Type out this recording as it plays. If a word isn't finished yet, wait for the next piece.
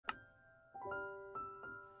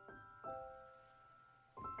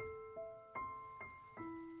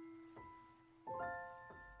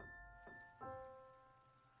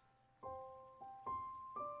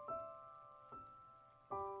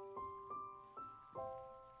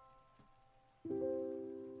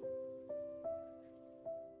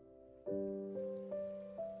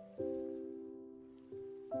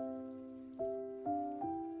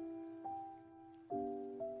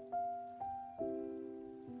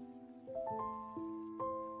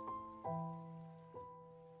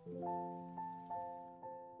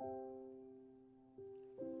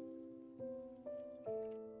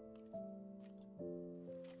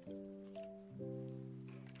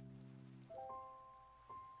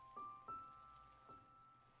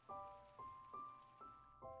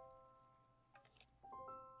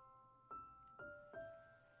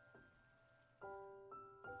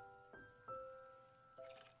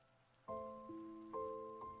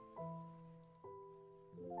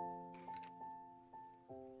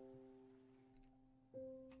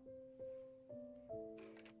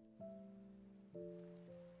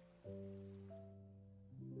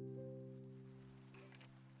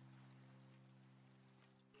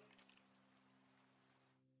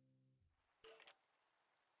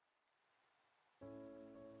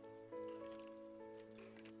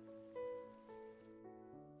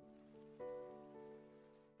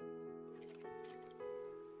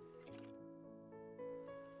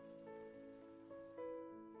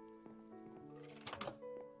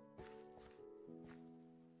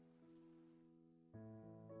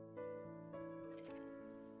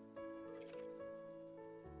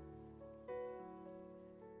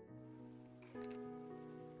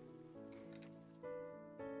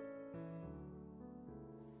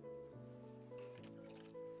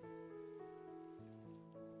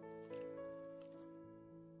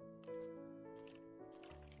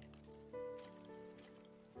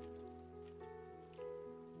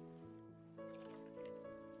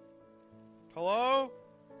Hello?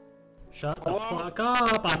 Shut the fuck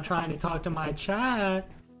up! I'm trying to talk to my chat.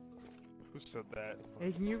 Who said that?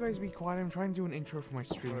 Hey, can you guys be quiet? I'm trying to do an intro for my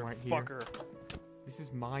stream right here. Fucker. This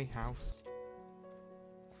is my house.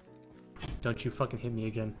 Don't you fucking hit me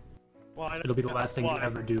again. Well, It'll be the last thing you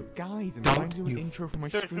ever do. Guys, I'm Don't trying to do an you- intro for my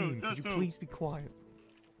stream. Could you please be quiet?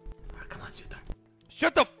 Come on, Suther.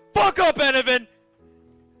 Shut the fuck up, Enevun!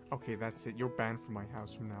 Okay, that's it. You're banned from my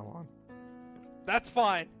house from now on. That's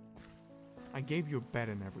fine. I gave you a bed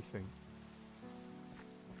and everything.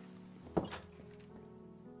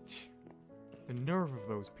 The nerve of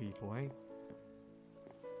those people, eh?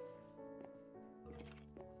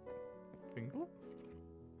 Fingal?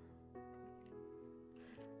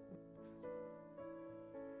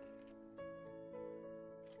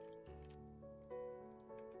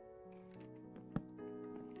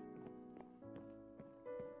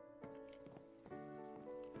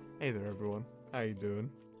 Hey there, everyone. How you doing?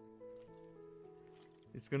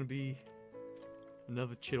 It's gonna be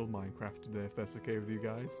another chill Minecraft today, if that's okay with you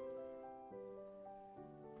guys.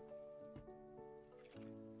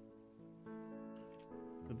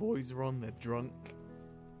 The boys are on, they're drunk,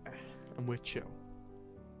 and we're chill.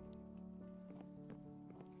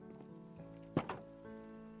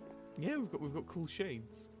 Yeah, we've got cool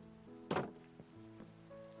shades. Got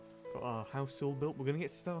our house all built. We're gonna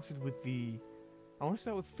get started with the. I want to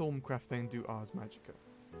start with Thorncraft, then do Ars Magica.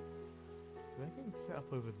 So they're getting set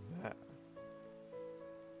up over there.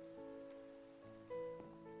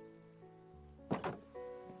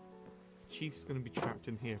 Chief's gonna be trapped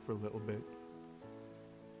in here for a little bit,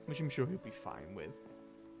 which I'm sure he'll be fine with.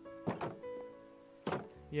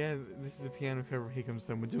 Yeah, this is a piano cover. Here comes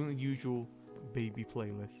them. We're doing the usual baby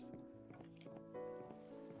playlist.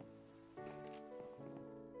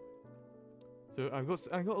 So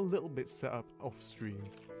I got a little bit set up off stream.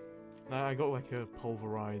 I got like a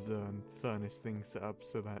pulverizer and furnace thing set up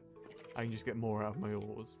so that I can just get more out of my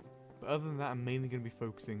ores. But other than that, I'm mainly going to be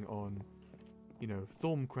focusing on, you know,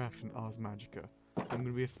 Thorncraft and Ars Magica. I'm going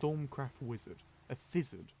to be a Thorncraft wizard. A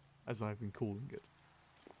thizzard, as I've been calling it.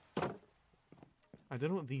 I don't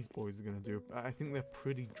know what these boys are going to do. I think they're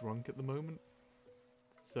pretty drunk at the moment.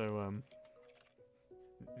 So,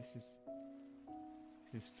 this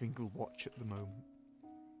is Fingal Watch at the moment.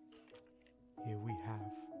 Here we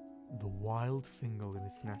have the wild Fingal in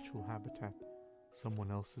its natural habitat,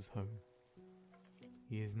 someone else's home.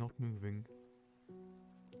 He is not moving,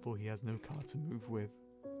 for he has no car to move with.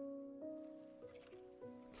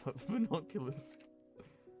 But the binoculars.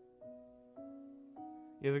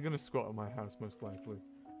 Yeah, they're gonna squat at my house most likely.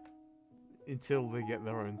 Until they get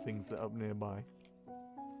their own things set up nearby.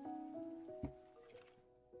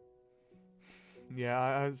 Yeah,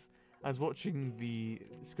 I was watching the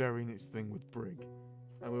Square Enix thing with Brig,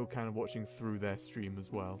 and we were kind of watching through their stream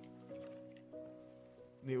as well.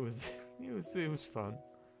 It was fun.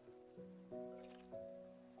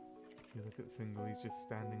 See, look at Fingal, he's just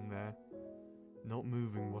standing there, not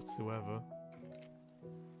moving whatsoever.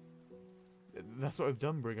 That's what I've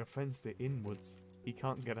done, Brig. I've fenced it inwards. He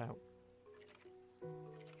can't get out.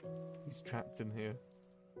 He's trapped in here.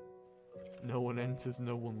 No one enters,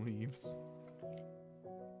 no one leaves.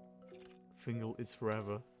 Fingal is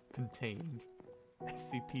forever contained.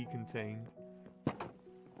 SCP contained.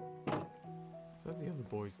 Where'd the other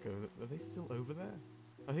boys go? Are they still over there?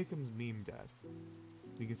 Oh, here comes Meme Dad.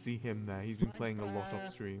 You can see him there. He's been playing a lot off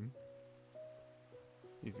stream.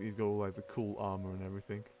 He's got all like the cool armor and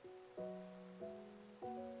everything.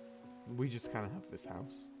 We just kind of have this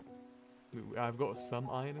house. I've got some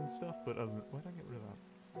iron and stuff, but other than, where'd I get rid of that?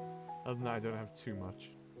 Other than that, I don't have too much.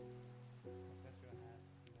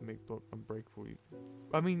 Make block unbreakable.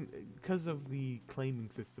 I mean, because of the claiming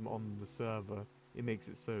system on the server, it makes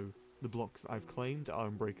it so the blocks that I've claimed are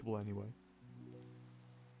unbreakable anyway.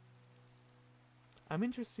 I'm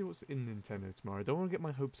interested to see what's in Nintendo tomorrow. I don't want to get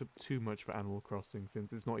my hopes up too much for Animal Crossing,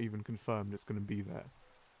 since it's not even confirmed it's going to be there.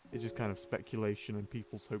 It's just kind of speculation and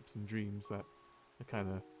people's hopes and dreams that are kind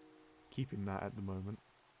of keeping that at the moment.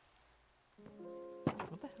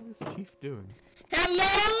 What the hell is Chief doing? Hello,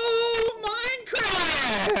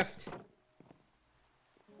 Minecraft!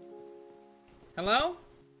 Hello?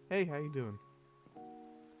 Hey, how you doing?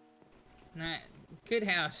 Nah, good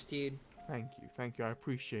house, dude. Thank you, I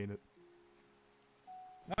appreciate it.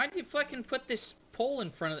 Why'd you fucking put this pole in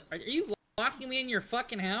front of the— Are you locking me in your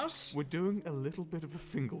fucking house? We're doing a little bit of a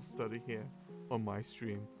Fingal study here on my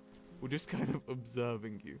stream. We're just kind of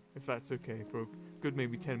observing you, if that's okay, for a good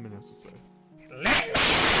maybe 10 minutes or so. Let me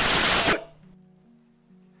out!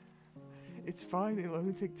 It's fine, it'll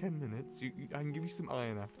only take 10 minutes. I can give you some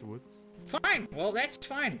iron afterwards. Fine, well that's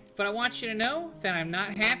fine. But I want you to know that I'm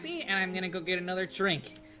not happy and I'm gonna go get another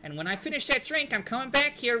drink. And when I finish that drink, I'm coming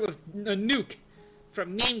back here with a nuke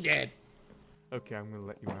from Wmonday. Okay, I'm gonna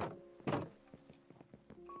let you out.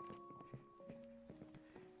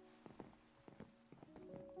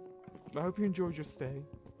 I hope you enjoyed your stay.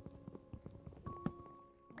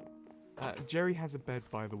 Jerry has a bed,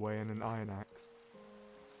 by the way, and an iron axe.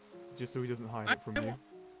 Just so he doesn't hide it from you.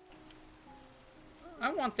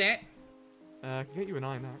 I want that. I can get you an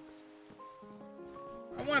iron axe.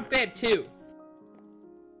 I want a bed too.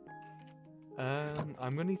 I'm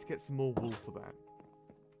gonna need to get some more wool for that.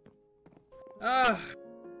 Ugh.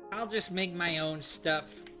 I'll just make my own stuff.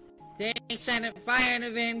 Thanks, bye,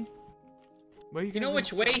 Enevun. Where You know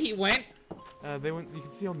which way he went? They went. You can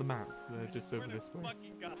see on the map. They're just over this way.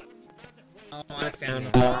 Fucking God. Oh, I found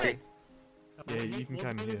him. Why? Yeah, you can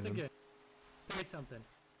kind of hear them. Say something.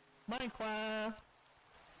 Minecraft.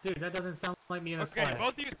 Dude, that doesn't sound like me in a Okay, Slack.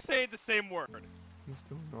 both of you say the same word. What's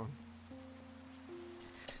going on?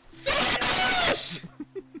 Finish!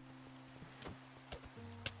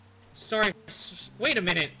 Sorry. Wait a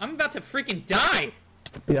minute. I'm about to freaking die.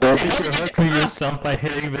 Yeah, I think you're hurting yourself by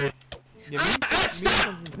hitting me. Yeah, Stop!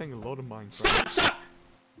 I've been playing a lot of Minecraft. Stop!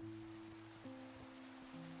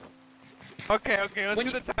 Okay, let's When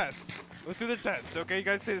do the test. Let's do the test, okay? You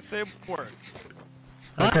guys say the same word.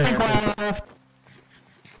 Okay. Minecraft.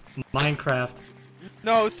 Minecraft.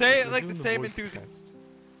 No, say it We're like the doing same voice enthusiasm. test.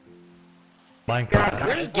 Minecraft.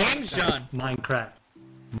 Where's Games John? Minecraft.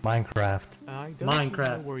 Minecraft. I don't actually know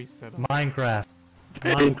Minecraft. where he's set up. Minecraft.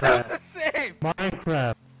 Minecraft. the same!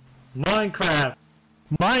 Minecraft. Minecraft.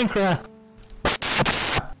 Minecraft.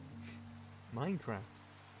 Minecraft.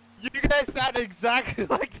 You guys sound exactly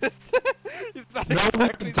like this. You sound No,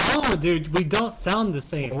 exactly we don't, dude. We don't sound the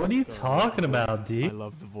same. What are you talking about, I D?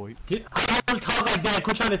 love the voice. Dude, I don't talk like that.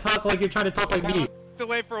 Quit trying to talk like you're trying to talk like me.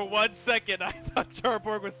 away for 1 second. I thought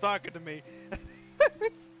Charborg was talking to me.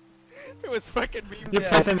 It was fucking me. You're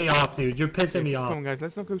pissing me off, dude. You're pissing me Come off. on, guys.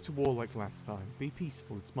 Let's not go to war like last time. Be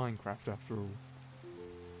peaceful. It's Minecraft after all.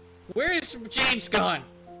 Where is James gone?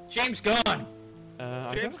 James gone. I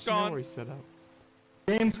don't James actually know gone. where he's set up.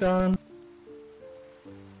 James gone.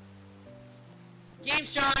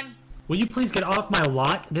 James John. Will you please get off my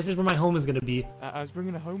lot? This is where my home is gonna be. I was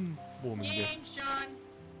bringing a home warming gift. James John.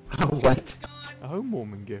 What? James gone. A home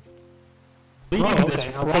warming gift. Leaving Oh, this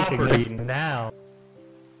okay, I'll take it. property now.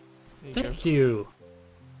 There you go. Thank you.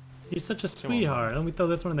 You're such a sweetheart. Let me throw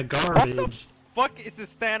this one in the garbage. Fuck is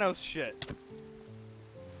this Thanos shit?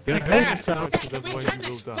 Good Like for that. yourself. Because Can we otherwise turn you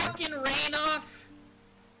will this die. fucking rain off?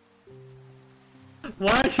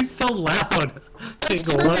 Why are you so loud? Let's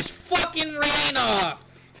Fingal, turn what? this fucking rain off.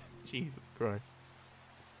 Jesus Christ.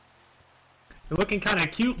 You're looking kind of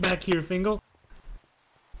cute back here, Fingal.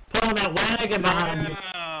 Put on that wagon behind you.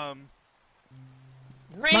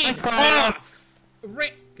 Rain Minecraft. off.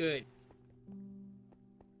 Good.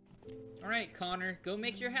 All right, Connor, go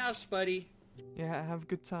make your house, buddy. Yeah, have a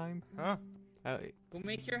good time. Huh? Go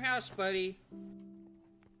make your house, buddy.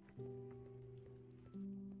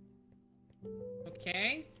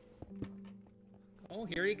 Okay. Oh,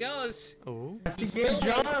 here he goes. Oh. That's the game,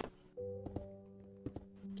 John.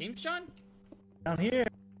 Game Sean? Down here.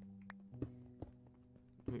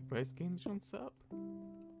 Wait, where's Games John set up?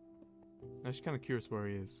 I'm just kind of curious where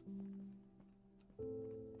he is.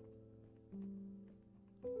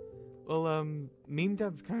 Well, Meme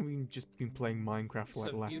Dad's kind of just been playing Minecraft for like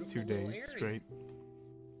It's the a last 2 beautiful little days area. straight.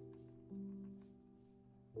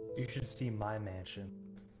 You should see my mansion.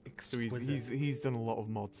 So he's done a lot of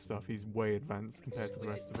mod stuff. He's way advanced compared to the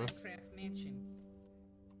rest of us. Minecraft mansion.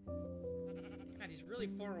 God, he's really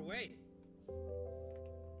far away. Oh,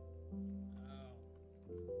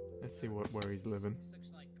 Let's see where he's living. this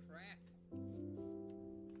looks like crap.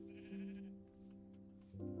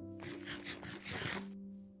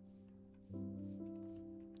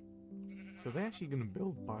 So are they actually gonna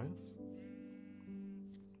build by us?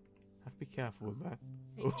 Have to be careful with that.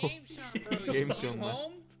 Hey, Oh. Game Sean, bro, Game you Sean, man.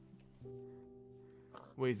 home?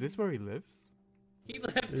 Wait, is this where he lives? He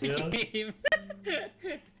left the Yeah. game.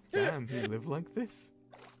 Damn, he lived like this?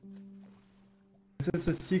 Is this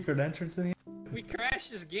a secret entrance in here? We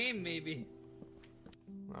crashed this game, maybe.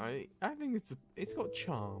 I think it's got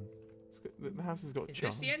charm. The house has got Is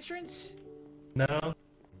charm. this the entrance? No.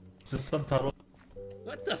 It's a subtitle.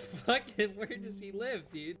 What the fuck? Where does he live,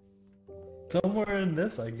 dude? Somewhere in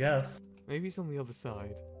this, I guess. Maybe it's on the other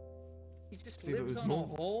side. He just See, lives there's on more.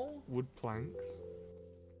 a hole? Wood planks.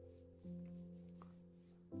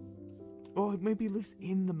 Oh, maybe he lives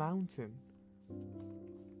in the mountain.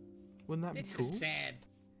 Wouldn't that be This cool? is sad.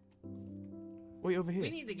 Wait, over here.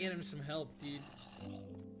 We need to get him some help, dude.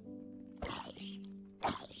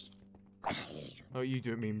 Oh, you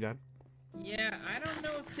do it, meme dad. Yeah, I don't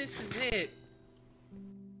know if this is it.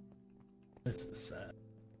 This is sad.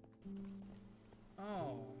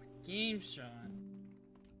 Oh, game Sean.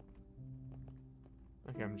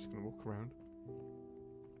 Okay, I'm just gonna walk around.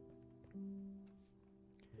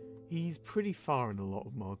 He's pretty far in a lot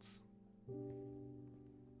of mods.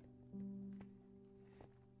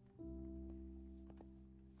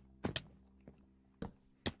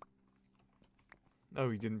 Oh,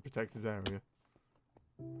 he didn't protect his area.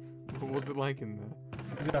 What was it like in there?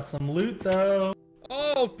 He's got some loot though.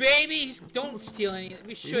 Oh, babies! Don't steal any. We Were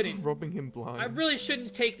you shouldn't. robbing him blind. I really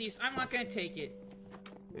shouldn't take these. I'm not gonna take it.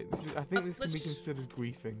 I think this can let's be just- considered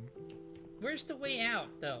griefing. Where's the way out,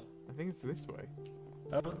 though? I think it's this way.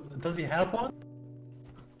 Oh, does he have one?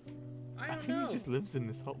 I I don't think know. he just lives in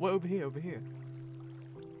this hole. Wait, over here, over here.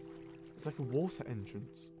 It's like a water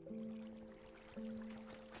entrance.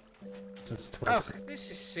 This is Oh, twisted. this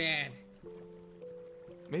is sad.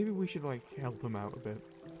 Maybe we should like help him out a bit.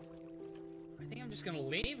 I think I'm just gonna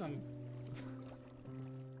leave him.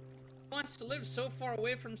 He wants to live so far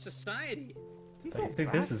away from society. He's I not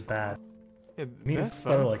think that this is far. bad. Yeah, Me they're and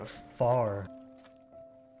so like further. far.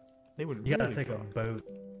 They wouldn't You gotta really take a far. boat.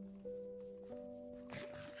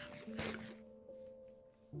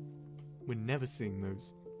 We're never seeing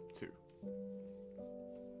those two.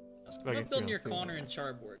 I'm I gonna guess build we near are seeing Connor them. and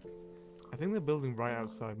Charborg. I think they're building right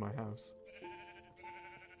outside my house.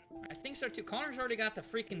 I think so too. Connor's already got the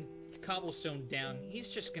freaking cobblestone down. He's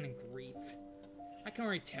just gonna grief. I can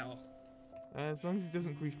already tell. As long as he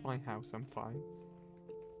doesn't grief my house, I'm fine.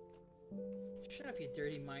 Shut up, you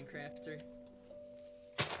dirty Minecrafter.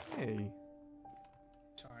 Hey.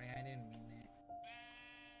 Sorry, I didn't mean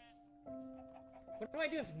that. What do I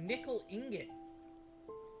do with nickel ingot?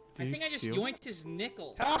 Did I you think I just steal? yoinked his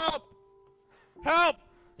nickel. Help! Help!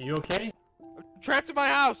 Are you okay? I'm trapped in my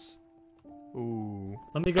house! Ooh.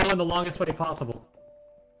 Let me go in the longest way possible.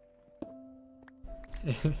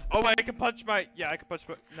 Oh, I can punch my... Yeah, I can punch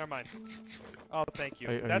my... Never mind. Oh, thank you.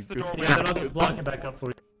 Are That's you the good? doorway. Yeah, then I'll just block it back up for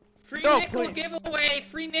you. Free No, nickel please. giveaway!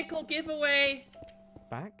 Free nickel giveaway!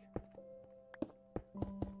 Back?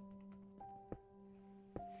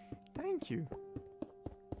 Thank you.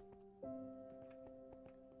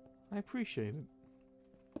 I appreciate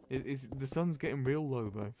it. The sun's getting real low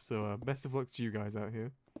though, so best of luck to you guys out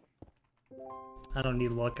here. I don't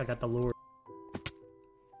need luck, I got the lure.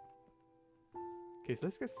 Okay, so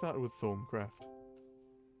let's get started with Thorncraft.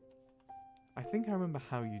 I think I remember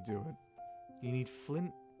how you do it. You need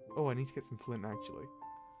flint. Oh, I need to get some flint actually.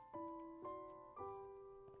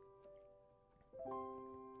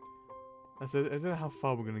 I don't know how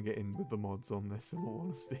far we're gonna get in with the mods on this, in all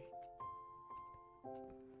honesty.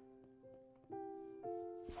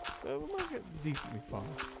 We might get decently far.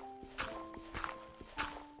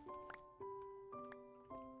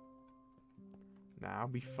 Nah, I'll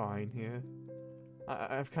be fine here.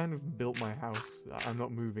 I've kind of built my house. I'm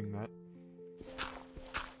not moving that.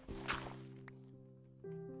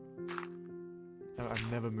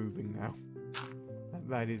 I'm never moving now.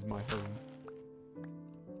 That is my home.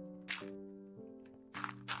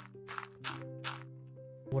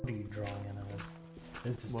 What are you drawing, Enevun?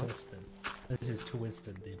 This is What? twisted. This is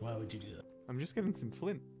twisted, dude. Why would you do that? I'm just getting some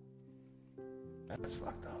flint. That's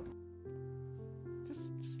fucked up. Just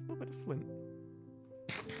a little bit of flint.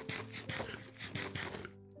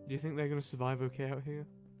 Do you think they're gonna survive okay out here?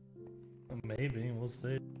 Maybe, we'll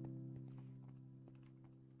see.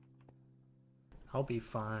 I'll be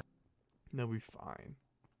fine. They'll be fine.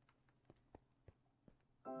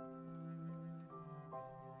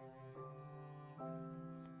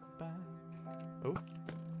 Bye. Oh,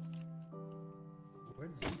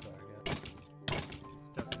 Where'd Zukar go?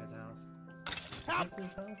 Stuck in his house. Help! Is this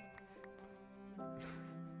his house?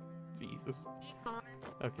 Jesus.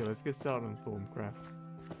 Okay, let's get started on Thorncraft.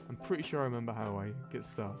 I'm pretty sure I remember how I get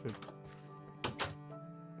started.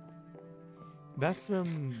 That's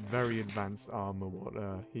very advanced armor what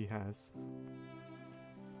he has.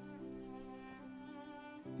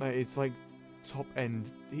 Like, it's like top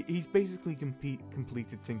end. He's basically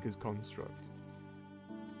completed Tinker's Construct.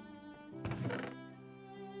 Let's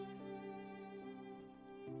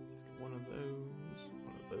get one of those,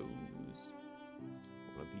 one of those,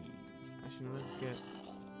 one of these. Actually, no, let's get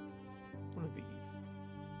one of these.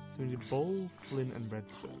 So we need bowl, flint, and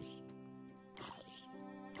redstone.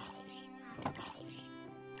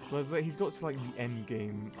 Well, it's like he's got to like the end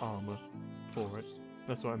game armor for it.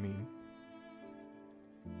 That's what I mean.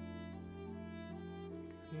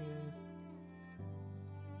 Here.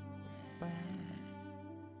 Bam.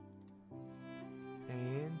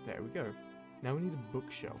 And there we go. Now we need a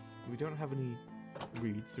bookshelf. We don't have any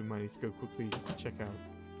reads, so we might need to go quickly check out.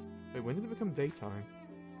 Wait, when did it become daytime?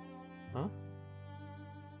 Huh?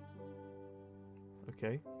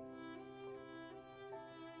 Okay.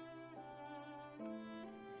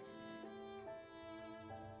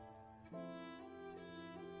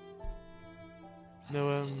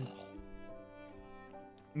 No,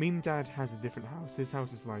 Meme Dad has a different house. His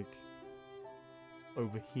house is like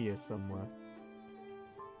over here somewhere.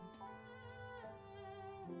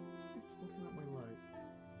 Looking at my light.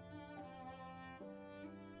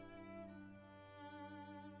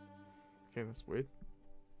 Okay, that's weird.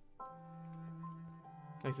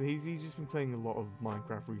 Like I said, he's just been playing a lot of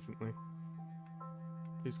Minecraft recently.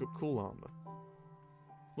 He's got cool armor.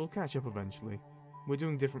 We'll catch up eventually. We're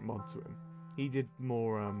doing different mods to him. He did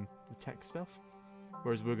more the tech stuff,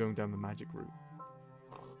 whereas we're going down the magic route.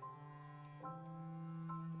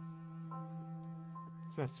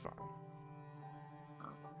 So that's fine.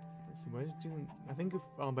 So where did you think? I think if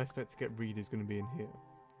our best bet to get reed is going to be in here.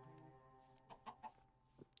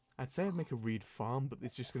 I'd say I'd make a reed farm, but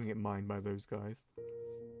it's just going to get mined by those guys.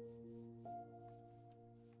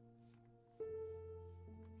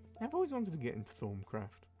 I've always wanted to get into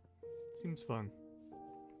Thorncraft. Seems fun.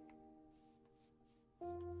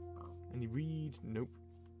 Any reed? Nope.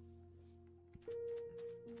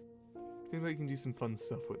 Seems like you can do some fun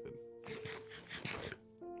stuff with it.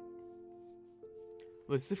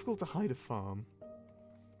 Well, it's difficult to hide a farm.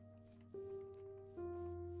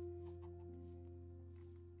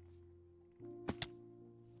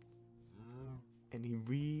 Any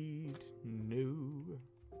reed? No.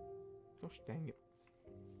 Gosh dang it.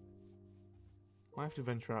 Might have to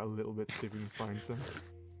venture out a little bit to see if we can find some.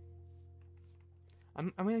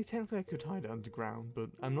 I mean, technically I could hide it underground, but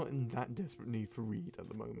I'm not in that desperate need for reed at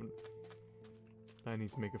the moment. I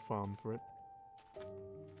need to make a farm for it.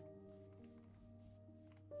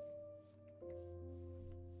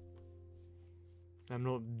 I'm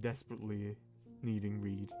not desperately needing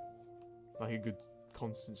reed. Like a good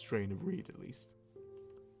constant strain of reed, at least.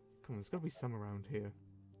 Come on, there's gotta be some around here.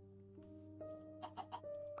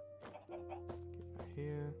 Get that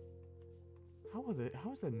here.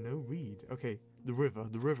 How is there no reed? Okay, the river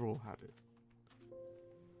will have it.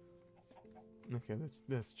 Okay,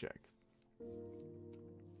 let's check.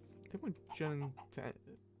 I think we're joining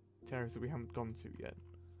terrace that we haven't gone to yet.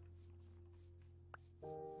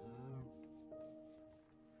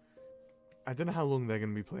 I don't know how long they're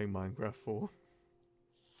going to be playing Minecraft for.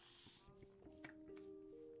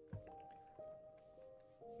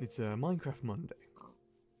 It's a Minecraft Monday.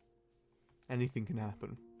 Anything can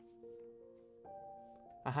happen.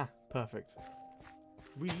 Aha, perfect.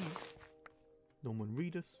 Read. Norman,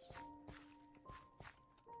 read us.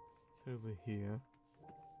 It's over here.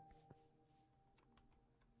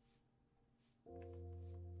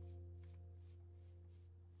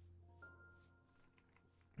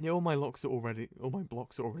 Yeah, all my blocks are already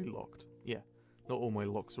locked. Yeah, not all my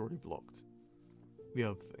locks are already blocked. The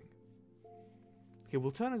other thing. Okay,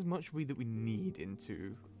 we'll turn as much reed that we need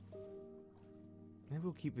into. Maybe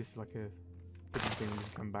we'll keep this like a hidden thing we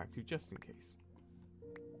can come back to just in case.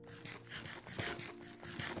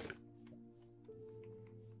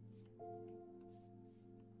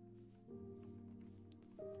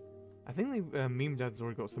 I think Meme Dad's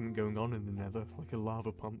already got something going on in the Nether, like a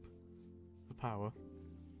lava pump for power.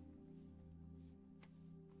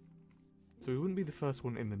 So we wouldn't be the first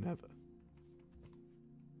one in the Nether.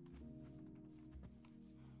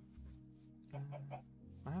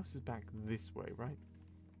 My house is back this way, right?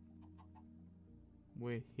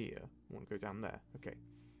 We're here. I want to go down there. Okay.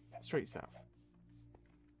 Straight south.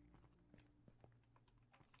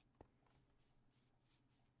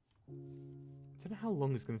 I don't know how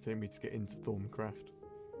long it's going to take me to get into Thorncraft.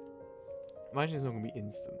 Imagine it's not going to be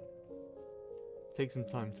instant. Take some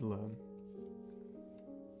time to learn.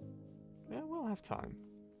 Yeah, we'll have time.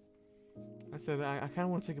 I said I kind of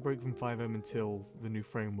want to take a break from 5M until the new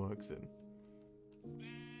framework's in.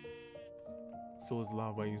 Solar's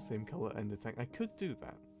lava use the same color ender tank. I could do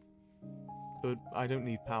that. But I don't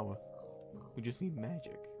need power. We just need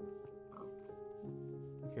magic.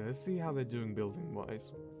 Okay, let's see how they're doing building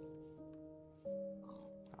wise.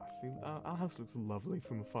 Ah, see, our house looks lovely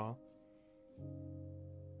from afar.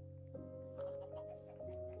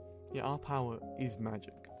 Yeah, our power is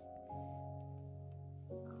magic.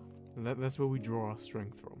 And that's where we draw our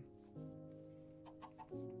strength from.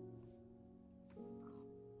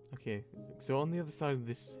 Okay, so on the other side of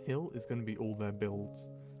this hill is going to be all their builds.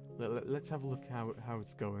 Let's have a look how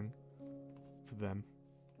it's going for them.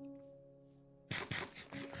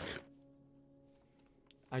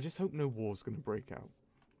 I just hope no war's going to break out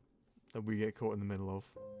that we get caught in the middle of.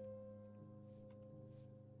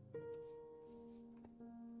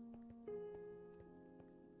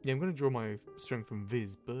 Yeah, I'm going to draw my strength from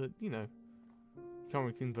Viz, but, you know, can't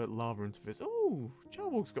really convert lava into Viz. Oh,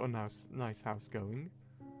 Charwalk's got a nice house going.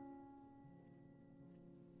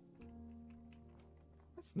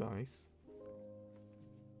 That's nice.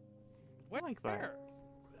 I like that. Where?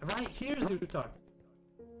 Right here, Zootar.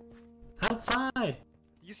 Outside.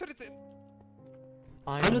 You said it's in.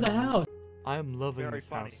 Under the house. I am loving Very this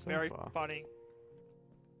funny. house so Very far. funny.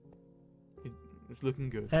 It's looking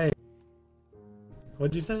good. Hey.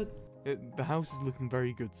 What'd you say? The house is looking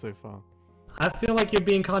very good so far. I feel like you're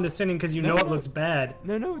being condescending because you know it No. looks bad.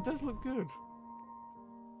 No, it does look good.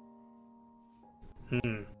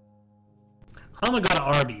 I'm gonna go to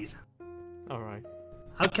Arby's. Alright.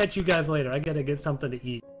 I'll catch you guys later. I gotta get something to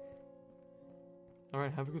eat.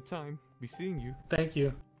 Alright, have a good time. Be seeing you. Thank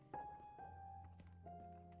you.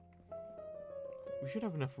 We should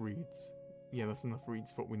have enough reeds. Yeah, that's enough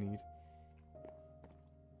reeds for what we need.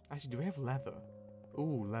 Actually, do we have leather?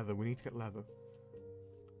 Ooh, leather. We need to get leather.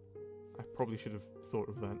 I probably should have thought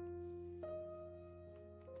of that.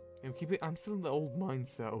 Yeah, I'm still in the old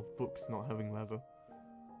mindset of books not having leather.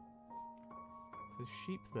 There's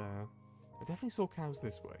sheep there. I definitely saw cows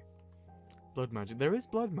this way. Blood magic. There is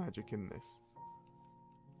blood magic in this.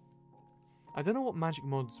 I don't know what magic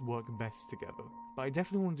mods work best together, but I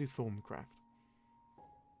definitely want to do Thorncraft.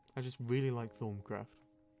 I just really like Thorncraft.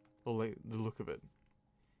 Or like the look of it.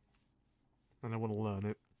 And I want to learn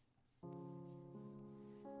it.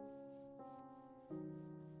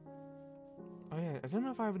 Oh yeah, I don't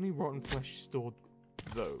know if I have any rotten flesh stored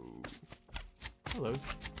though. Hello.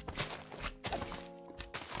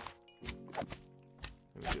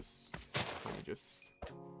 Let me just...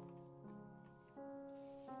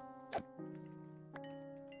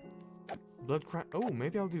 Blood crack. Oh,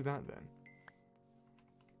 maybe I'll do that then.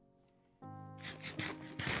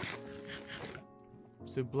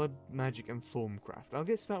 So blood magic and Thorncraft. I'll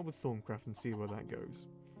get started with Thorncraft and see where that goes.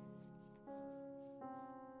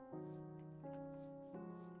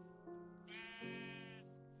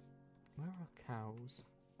 Where are cows?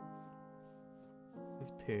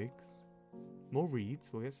 There's pigs. More reeds.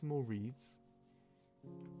 We'll get some more reeds.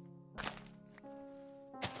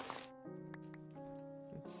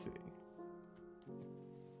 Let's see.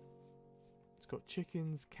 It's got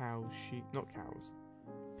chickens, cows, sheep. Not cows.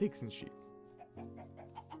 Pigs and sheep. I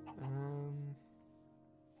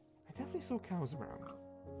definitely saw cows around.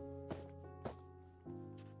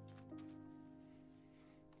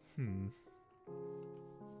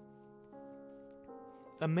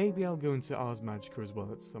 And maybe I'll go into Ars Magica as well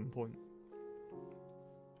at some point.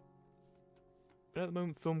 But at the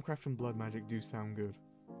moment, Thorncraft and Blood Magic do sound good.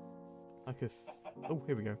 Like a oh,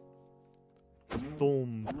 here we go. A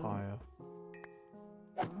Thornpire.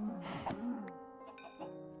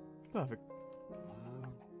 Perfect.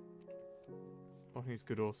 Botany's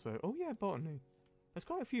good also. Oh yeah, botany. There's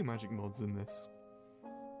quite a few magic mods in this.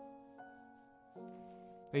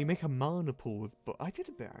 Now you make a mana pool with, but I did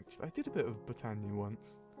a bit actually. I did a bit of Botania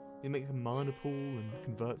once. You make a mana pool and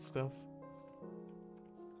convert stuff.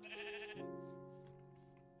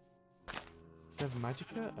 7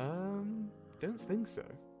 Magica? Don't think so.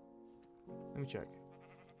 Let me check.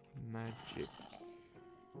 Magic.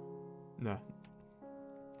 No.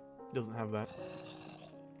 Doesn't have that.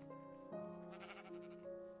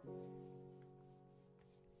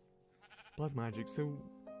 Blood magic, so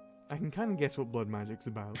I can kind of guess what blood magic's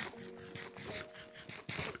about.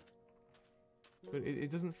 But it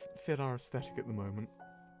doesn't fit our aesthetic at the moment.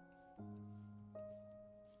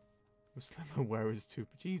 Slammer wearers too,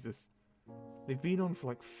 but Jesus. They've been on for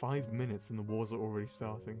like 5 minutes and the wars are already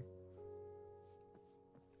starting.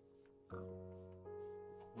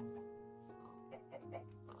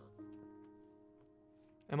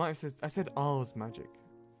 I might have said, I said Ars Magic.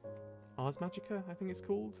 Ars Magica, I think it's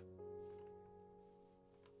called?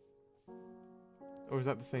 Or is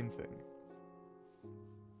that the same thing?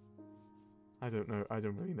 I don't know, I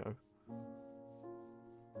don't really know.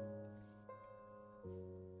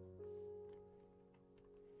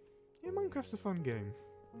 Yeah, Minecraft's a fun game.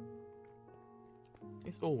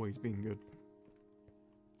 It's always been good.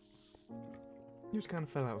 You just kind of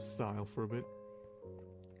fell out of style for a bit.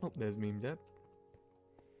 Oh, there's Meme Dead.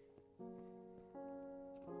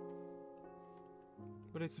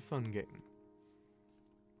 But it's a fun game.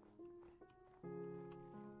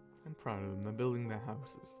 I'm proud of them. They're building their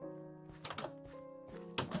houses.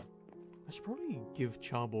 I should probably give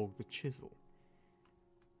Charborg the chisel.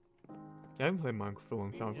 I haven't played Minecraft for a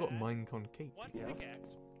long time. I've got a Minecon cake. One Yeah.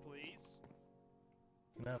 pickaxe, please.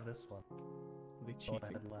 You can have this one. Are they The one I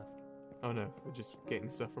cheating? had left. Oh no, we're just getting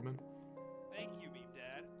stuff from him. Thank you, Meme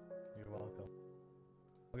Dad. You're welcome.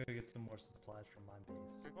 I'm gonna get some more supplies from my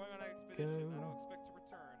base. We're going on an expedition. I Go. don't expect to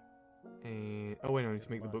return. And oh wait, no, I need to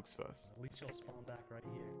make the books first. At least you'll spawn back right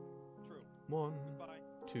here. True. 1, Goodbye.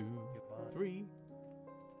 2, Goodbye. 3.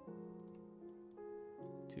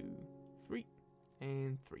 2, 3,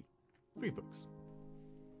 and 3. 3 books.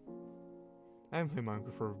 I haven't played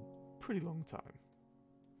Minecraft for a pretty long time.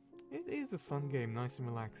 It is a fun game, nice and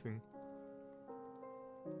relaxing.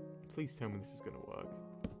 Please tell me this is gonna work.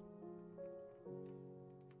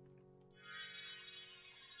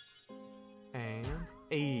 And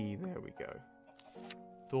there we go.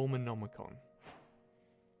 Thormonomicon.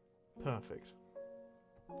 Perfect.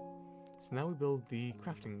 So now we build the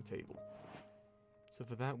crafting table. So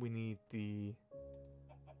for that we need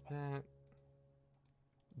that.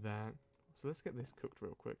 So let's get this cooked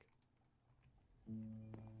real quick.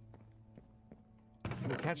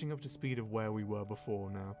 We're catching up to speed of where we were before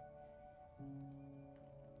now.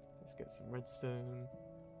 Let's get some redstone.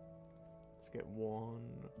 Let's get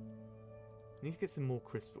one. Need to get some more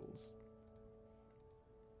crystals.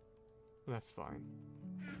 That's fine.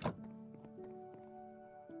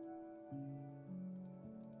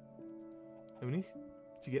 And we need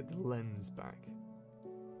to get the lens back.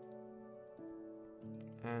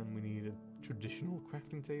 And we need a traditional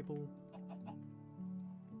crafting table.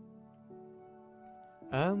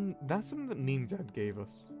 That's something that Meme Dad gave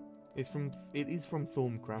us. It is from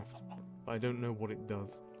Thorncraft, but I don't know what it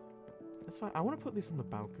does. That's fine. I want to put this on the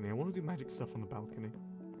balcony. I want to do magic stuff on the balcony.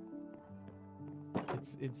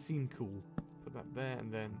 It seemed cool. Put that there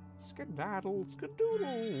and then skedaddle,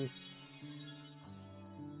 skadoodle.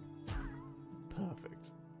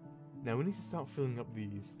 Perfect. Now we need to start filling up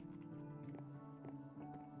these.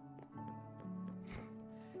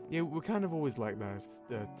 Yeah, we're kind of always like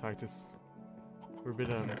that, Titus. We're a bit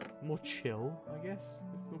more chill, I guess,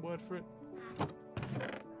 is the word for it.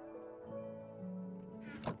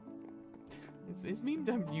 It's Meme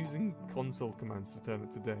Dad using console commands to turn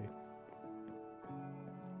it to day.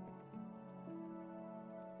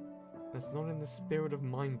 That's not in the spirit of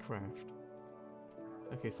Minecraft.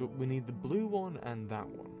 Okay, so we need the blue one and that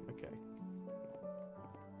one. Okay.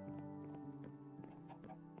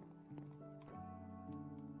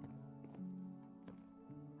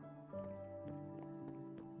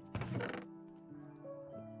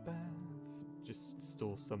 Just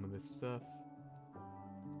store some of this stuff.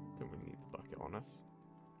 Don't really need the bucket on us.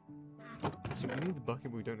 Actually, we need the bucket,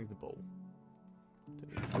 but we don't need the bowl. Don't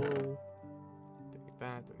need the bowl. Don't need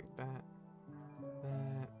that, don't need that.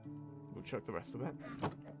 That. We'll chuck the rest of that.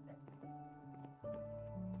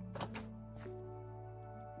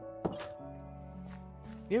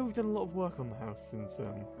 Yeah, we've done a lot of work on the house since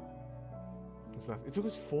last. It took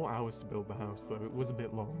us 4 hours to build the house, though. It was a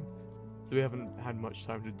bit long. So we haven't had much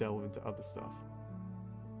time to delve into other stuff.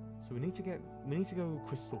 So we need to go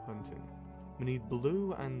crystal hunting. We need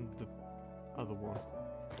blue and the other one,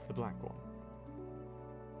 the black one.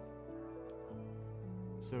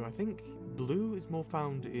 So I think blue is more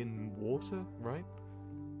found in water, right?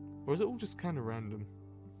 Or is it all just kind of random?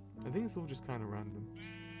 I think it's all just kind of random.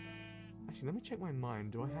 Actually, let me check my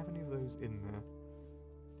mine. Do I have any of those in there?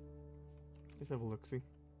 Let's have a look-see.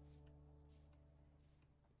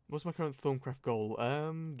 What's my current Thorncraft goal?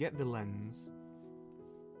 Get the lens.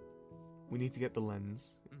 We need to get the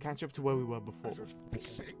lens. Catch up to where we were before.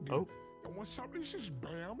 Oh. What's up? This is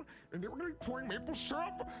Bam, and they're gonna be pouring maple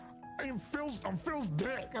syrup on Phil's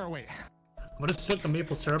dick. Oh wait. I'm gonna suck the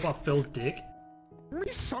maple syrup off Phil's dick. We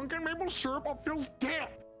sunken maple syrup on Phil's dick.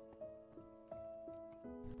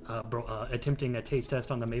 Bro, attempting a taste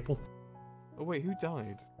test on the maple. Oh wait, who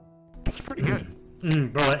died? It's pretty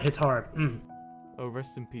good. Bro, it hits hard. Oh,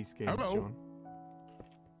 rest in peace, Games Hello. John.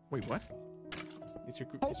 Wait, what? It's your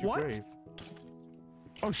what? grave.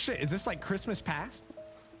 Oh shit! Is this like Christmas Past?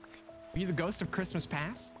 Are you the ghost of Christmas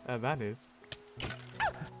Past? That is.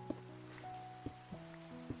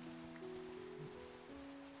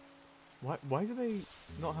 Why do they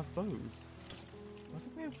not have bows? Why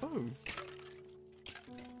don't they have bows?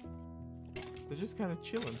 They're just kind of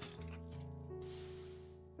chilling.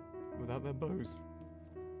 Without their bows.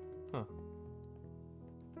 Huh.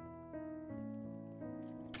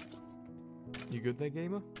 You good there,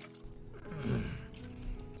 gamer?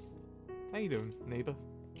 How you doing, neighbor?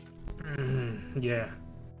 Yeah.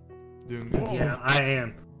 Doing good? Yeah, I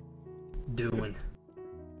am. Doing.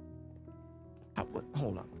 What?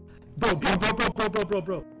 Hold on. Bro.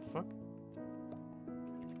 Fuck?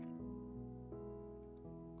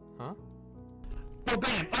 Huh? Bro,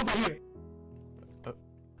 bam, over here. Uh.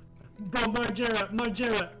 Bro,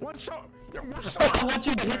 Margera. What's up? Yeah, what's I up? want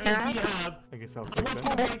you to hit this beehive. I guess I'll I take want you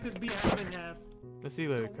that. to break this beehive in half. Let's see you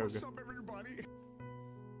later, What's Koga. up, everybody?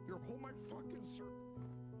 Yo, hold my fucking sir.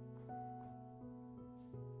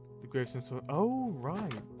 The gravestone sword. Oh,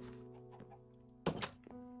 right.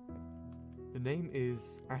 The name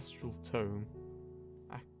is Astral Tome.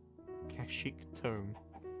 Akashic Tome.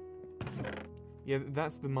 Yeah,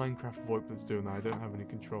 that's the Minecraft VoIP that's doing that. I don't have any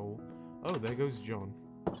control. Oh, there goes John.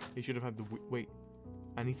 He should have had the... Wait.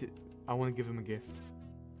 I need to... I want to give him a gift.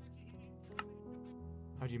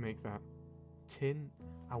 How do you make that? Tin?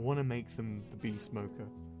 I want to make them the bee smoker.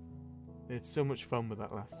 They had so much fun with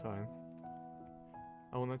that last time.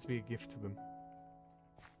 I want that to be a gift to them.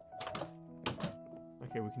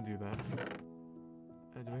 Okay, we can do that.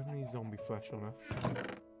 Do we have any zombie flesh on us?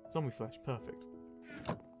 Zombie flesh, perfect.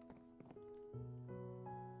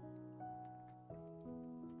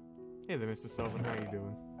 Hey there, Mr. Sullivan, how you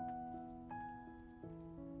doing?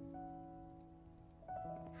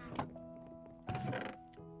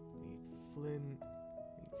 Need flint,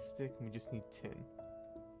 need stick, and we just need tin.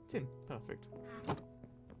 Tin, perfect.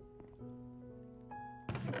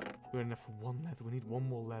 We got enough for one leather, we need one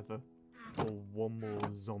more leather. Or one more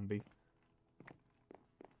zombie.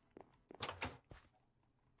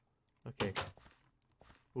 Okay.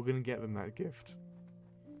 We're gonna get them that gift.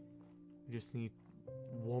 We just need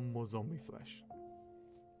one more zombie flesh.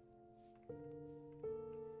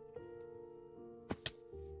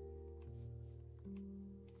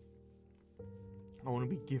 I want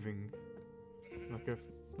to be giving,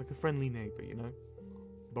 like a friendly neighbor, you know.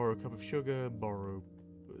 Borrow a cup of sugar, borrow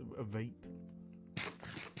a vape,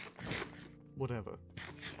 whatever.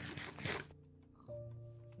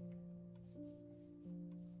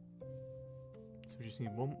 So we just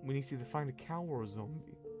need one. We need to either find a cow or a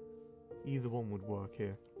zombie. Either one would work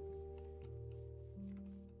here.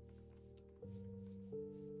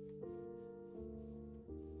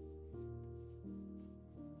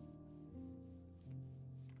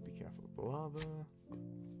 Be careful of the lava.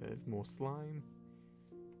 There's more slime.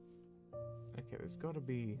 Okay, there's gotta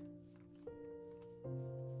be...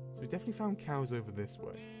 So we definitely found cows over this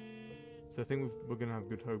way. So I think we're gonna have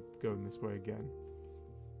good hope going this way again.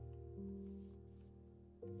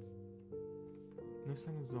 No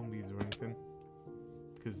sign of zombies or anything.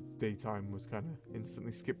 Because daytime was kind of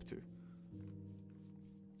instantly skipped to.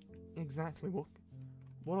 Exactly, what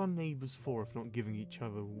are neighbours for if not giving each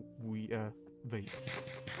other vapes?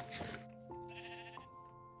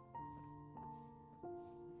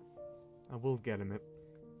 I will get him it.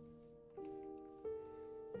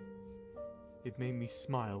 It made me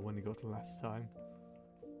smile when he got it last time.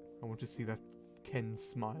 I want to see that Ken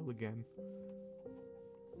smile again.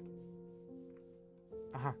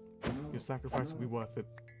 Aha! Your sacrifice will be worth it.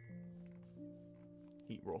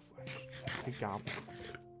 Eat raw flesh. Big gobble.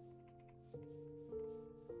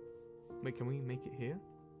 Wait, can we make it here?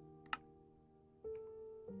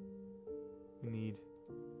 We need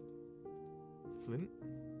flint.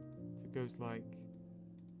 So it goes like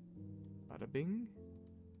bada bing,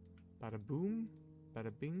 bada boom,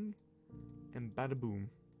 bada bing, and bada boom.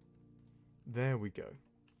 There we go.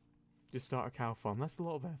 Just start a cow farm. That's a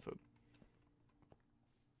lot of effort.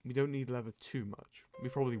 We don't need leather too much. We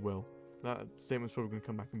probably will. That statement's probably going to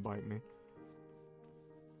come back and bite me.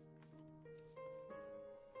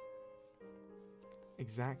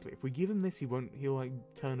 Exactly. If we give him this, he'll like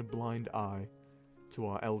turn a blind eye to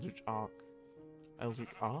our Eldritch Arc. Eldritch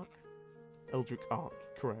Arc? Eldritch Arc,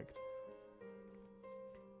 correct.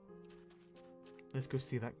 Let's go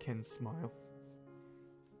see that Ken smile.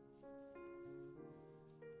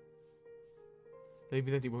 Maybe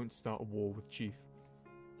then he won't start a war with Chief.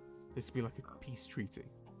 This will be like a peace treaty.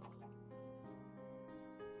 Come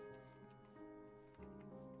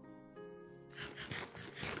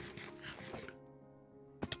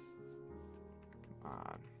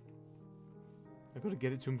on. I've got to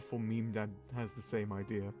get it to him before Meme Dad has the same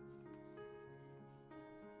idea.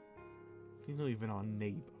 He's not even our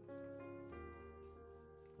neighbor.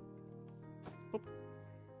 Boop.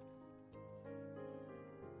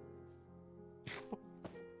 Boop.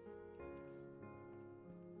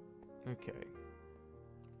 Okay.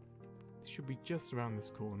 It should be just around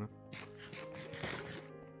this corner.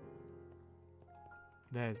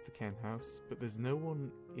 There's the Ken house, but there's no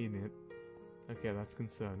one in it. Okay, that's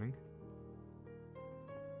concerning.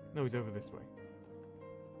 No, he's over this way.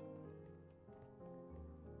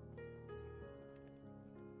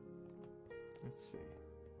 Let's see.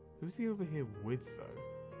 Who's he over here with, though?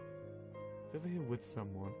 He's over here with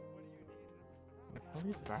someone. What the hell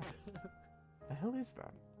is that? The hell is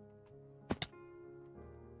that?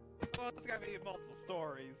 Well, it's gotta be multiple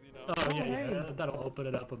stories, you know. Oh, yeah, hey. yeah, that'll open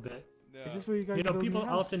it up a bit. Yeah. Is this where you guys You know, build your people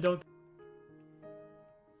house? often don't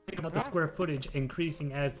think about the square footage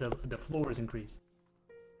increasing as the floors increase.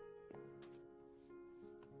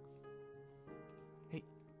 Hey.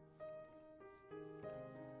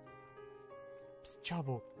 Psst,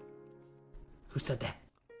 Chabo. Who said that?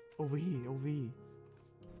 Over here, over here.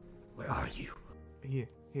 Where are you? Here,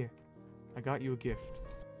 here. I got you a gift.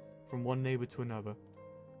 From one neighbor to another.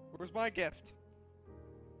 Where's my gift?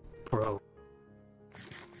 Bro.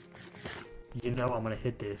 You know I'm gonna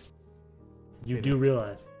hit this. You Hit do it.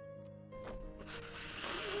 realize.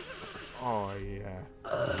 Oh, yeah.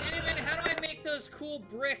 Enevun, how do I make those cool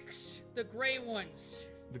bricks? The gray ones.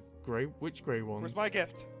 The grey... Which grey ones? Where's my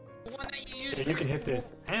gift? The one that you use Yeah, for you can the hit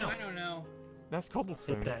this. cool- Ow. I don't know. That's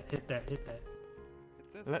cobblestone. Hit that, hit that, hit that.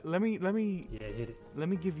 Hit this. Let me Yeah, hit it. let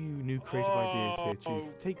me give you new creative ideas here, Chief. Oh.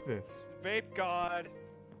 Take this. Vape God.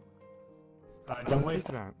 Don't Take waste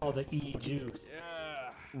that. all the E juice.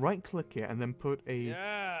 Yeah. Right click it and then put a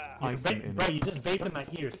Yeah. You item vape, in bro, it. you just vape in my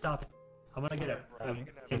ear. Stop it. I'm gonna get Bro, a you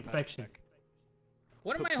can have a infection. magic.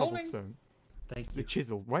 What am Put I holding? cobblestone. Thank The you.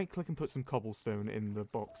 chisel. Right click and put some cobblestone in the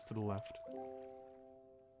box to the left.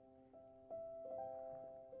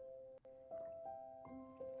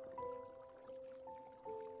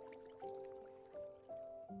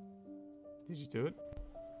 Did you do it?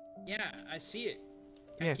 Yeah, I see it.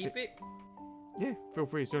 Can Yeah, I keep it? Yeah, feel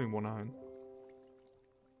free. It's only one iron.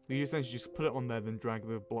 You essentially just put it on there, then drag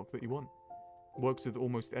the block that you want. Works with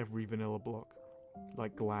almost every vanilla block,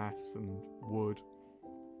 like glass and wood.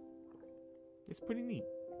 It's pretty neat.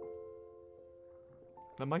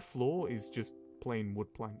 Now my floor is just plain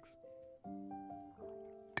wood planks.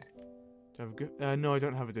 Do you have a good? No, I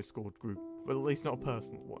don't have a Discord group. Well, at least not a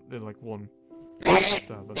personal one. They're like one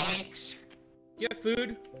server. Thanks. Do you have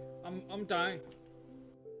food? I'm dying.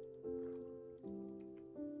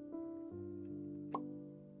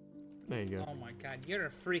 There you go. Oh my god, you're a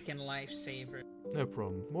freaking lifesaver. No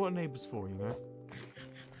problem. What are neighbours for, you know?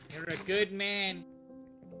 You're a good man.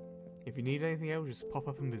 If you need anything else, just pop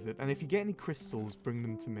up and visit. And if you get any crystals, bring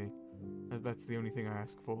them to me. That's the only thing I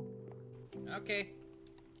ask for. Okay.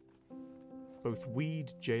 Both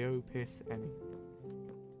weed, J.O., piss, any.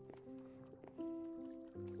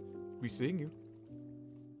 We seeing you.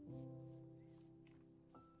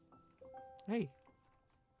 Hey.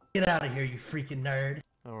 Get out of here, you freaking nerd.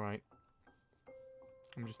 Alright.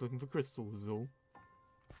 I'm just looking for crystals, is all.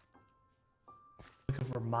 Looking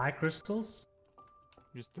for my crystals?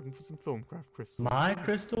 I'm just looking for some Thorncraft crystals. My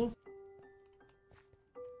crystals?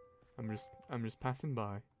 I'm just passing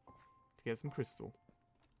by to get some crystal.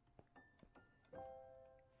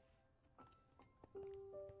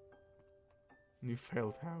 New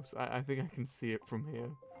failed house. I think I can see it from here.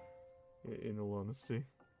 In all honesty.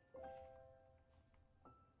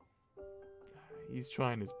 He's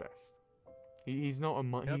trying his best. He's not a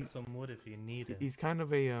Got some wood if you need it. he's kind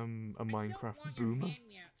of a I don't Minecraft want your boomer.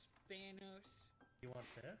 hand-me-outs, Thanos. You want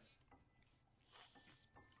this?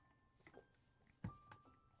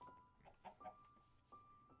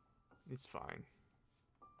 It's fine.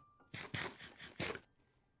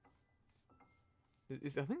 I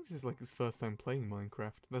think this is like his first time playing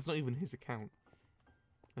Minecraft. That's not even his account.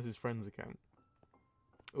 That's his friend's account.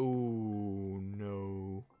 Oh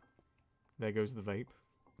no. There goes the vape.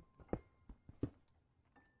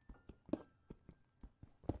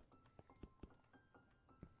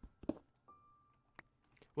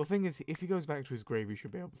 Well, the thing is, if he goes back to his grave, he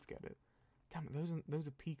should be able to get it. Damn it, those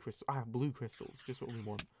are pea crystals. Ah, blue crystals. Just what we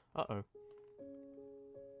want. Uh-oh.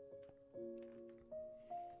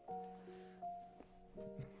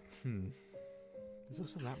 There's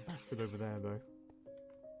also that bastard over there, though.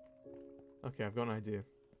 Okay, I've got an idea.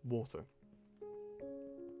 Water.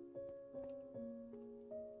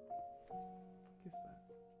 What is that?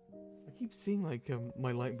 I keep seeing, like,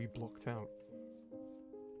 my light be blocked out.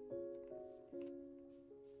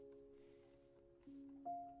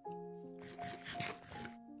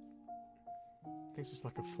 I think it's just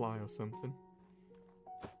like a fly or something.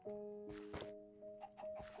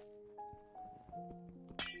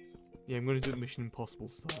 Yeah, I'm gonna do it Mission Impossible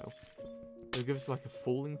style. It'll give us like a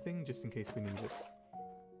falling thing just in case we need it.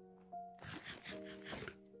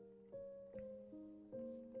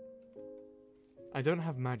 I don't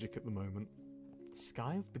have magic at the moment.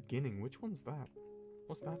 Sky of Beginning, which one's that?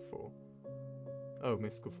 What's that for? Oh,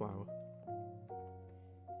 Mystical Flower.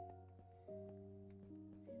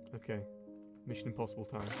 Okay. Mission Impossible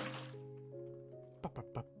time. Ba, ba,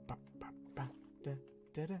 ba, ba,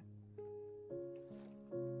 dead end.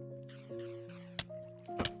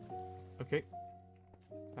 Okay.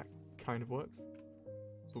 That kind of works.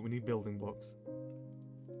 But we need building blocks.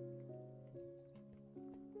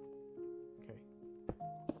 Okay.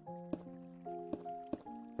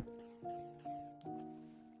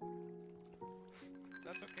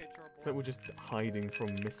 That's okay, Charbor. So we're just hiding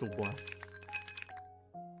from missile blasts.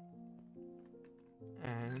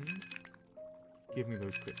 And give me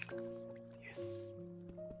those crystals. Yes.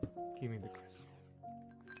 Give me the crystal.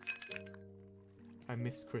 I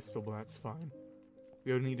missed crystal, but that's fine.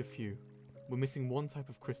 We only need a few. We're missing one type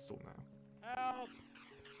of crystal now. Help!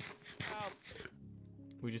 Help!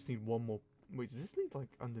 We just need one more. Wait, does this lead like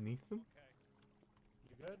underneath them? Okay.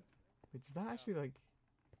 You good? Wait, does that actually like?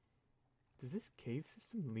 Does this cave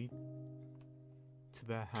system lead to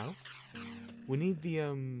their house? We need the I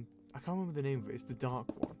can't remember the name of it. It's the dark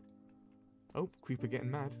one. Oh, creeper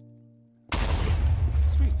getting mad.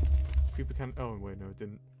 Sweet. Creeper can. Oh wait, no, it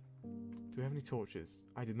didn't. Do we have any torches?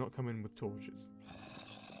 I did not come in with torches.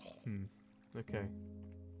 Okay.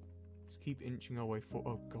 Let's keep inching our way for.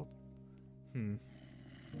 Oh god.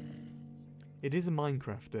 It is a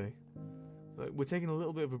Minecraft day. Like, we're taking a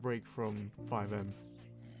little bit of a break from 5M.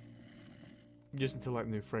 Just until like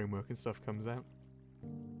the new framework and stuff comes out.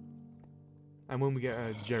 And when we get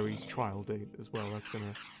Jerry's trial date as well, that's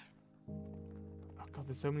gonna... Oh god,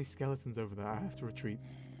 there's so many skeletons over there. I have to retreat.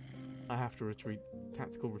 I have to retreat.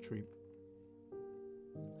 Tactical retreat.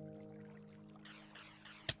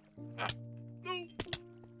 Ah, no!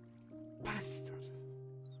 Bastard!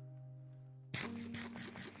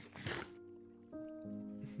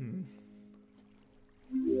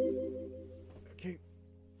 Okay.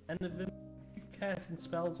 Enevun, you casting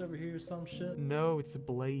spells over here or some shit? No, it's a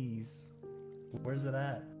blaze. Where's it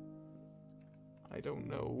at? I don't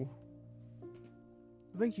know.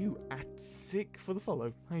 Thank you, @sick, for the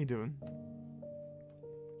follow. How you doing?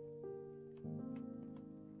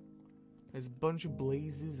 There's a bunch of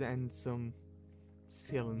blazes and some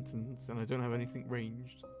skeletons, and I don't have anything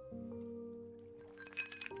ranged.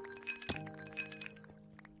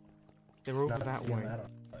 They're over Not that seeing way. that.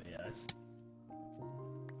 Oh, yes.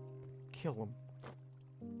 Kill them.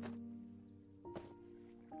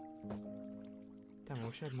 Damn, I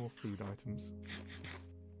wish I had more food items.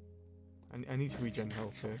 I need to regen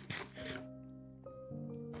health here.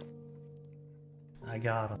 I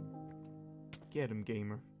got him. Get him,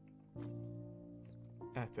 gamer.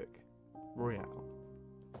 Epic. Royale.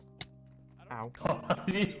 Ow.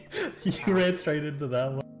 You ran straight into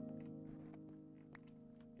that one.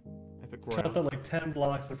 Epic Shot Royale. that like 10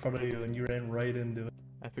 blocks in front of you and you ran right into it.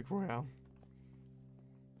 Epic Royale.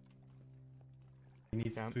 You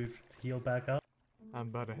need some food to heal back up? I'm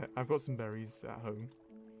about to I've got some berries at home.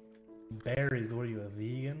 Berries, what are you, a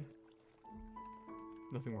vegan?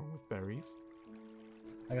 Nothing wrong with berries.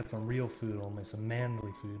 I got some real food on me, some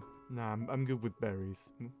manly food. Nah, I'm good with berries.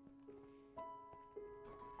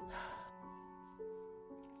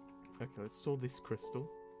 Okay, let's store this crystal.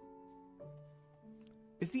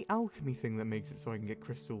 Is the alchemy thing that makes it so I can get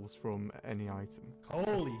crystals from any item?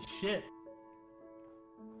 Holy shit!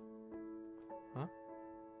 Huh?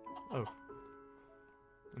 Oh.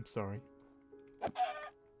 I'm sorry.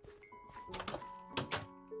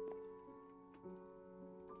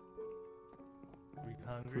 Are you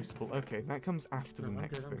hungry? Crucible. Okay, that comes after the No, I'm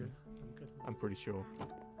next good, I'm thing. good. I'm good. I'm pretty sure.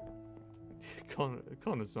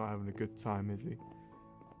 Connor's not having a good time, is he?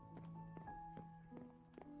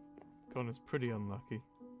 Connor's pretty unlucky.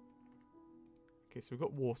 Okay, so we've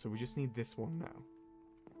got water. We just need this one now.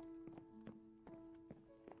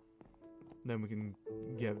 Then we can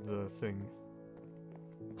get the thing.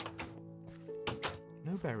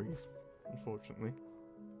 No berries, unfortunately.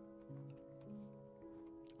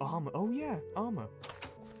 Armor. Oh yeah, armor.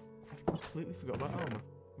 I completely forgot about armor.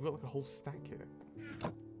 We've got like a whole stack here.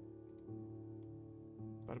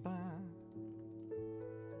 Ba-da-ba.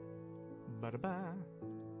 Ba-da-ba.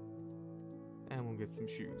 And we'll get some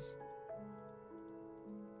shoes.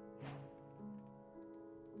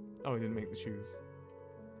 Oh, I didn't make the shoes.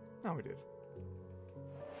 No, I did.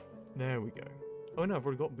 There we go. Oh no, I've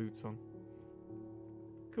already got boots on.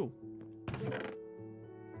 Cool.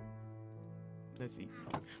 Let's eat.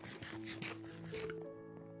 Put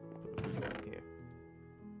the boots in here.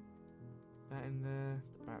 That in there,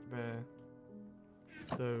 that there.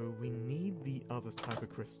 So we need the other type of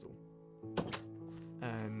crystal.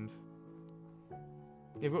 And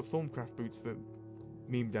yeah, we've got Thorncraft boots that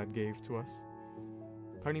Meme Dad gave to us.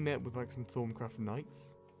 Apparently met with like some Thorncraft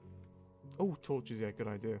knights. Oh, torches, yeah, good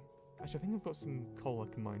idea. Actually, I think I've got some coal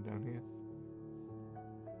I can mine down here.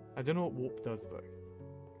 I don't know what warp does though.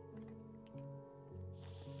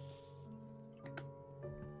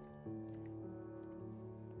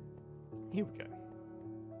 Here we go.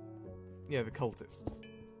 Yeah, the cultists.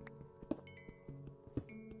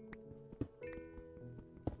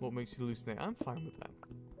 What makes you hallucinate? I'm fine with that.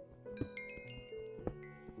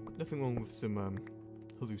 Nothing wrong with some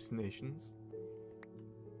hallucinations.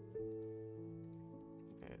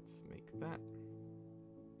 Let's make that.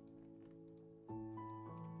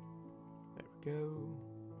 There we go.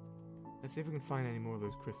 Let's see if we can find any more of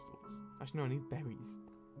those crystals. Actually, no, I need berries.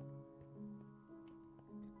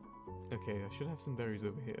 Okay, I should have some berries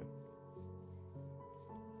over here.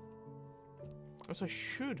 Also, I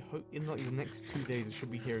should hope in like the next 2 days I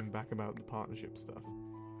should be hearing back about the partnership stuff.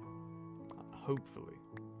 Hopefully.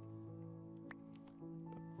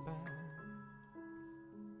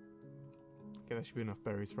 Okay, that should be enough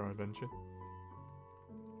berries for our adventure.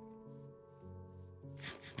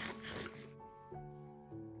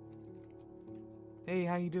 Hey,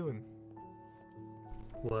 how you doing?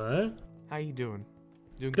 What? How you doing?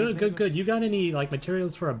 Doing Good, good. good. You got any like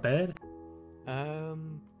materials for a bed?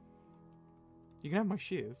 You can have my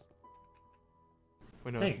shears.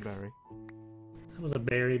 Wait, no, Thanks. it's a berry. That was a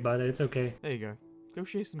berry, but it's okay. There you go. Go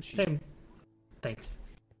shear some sheep. Same. Thanks.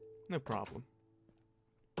 No problem.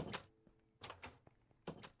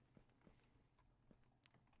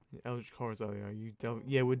 Eldritch Horrors, oh yeah,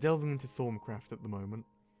 yeah, we're delving into Thorncraft at the moment.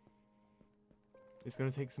 It's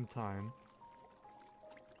gonna take some time.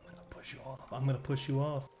 I'm gonna push you off. I'm gonna push you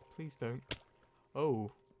off. Please don't.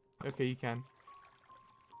 Oh. Okay, you can.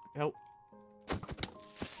 Help.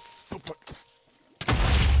 Oh, fuck.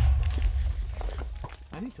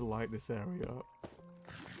 I need to light this area up.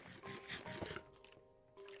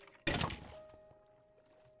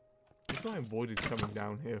 That's why I avoided coming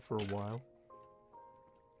down here for a while.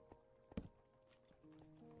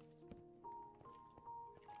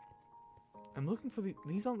 I'm looking for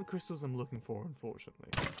these aren't the crystals I'm looking for,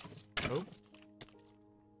 unfortunately. Oh.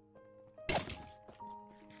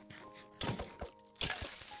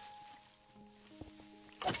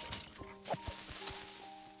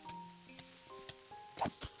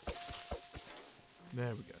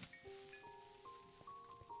 There we go.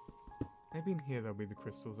 Maybe in here there'll be the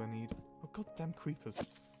crystals I need. Oh, goddamn creepers.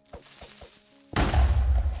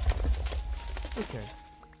 Okay.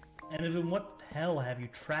 Enevun, what hell have you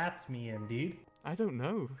trapped me in, dude? I don't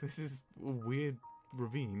know. This is a weird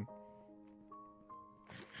ravine.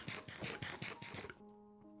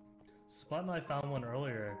 Spot and I found one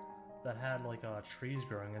earlier that had like trees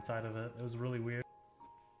growing inside of it. It was really weird.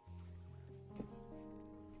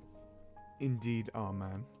 Indeed, oh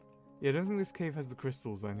man. Yeah, I don't think this cave has the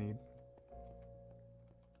crystals I need.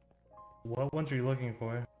 What ones are you looking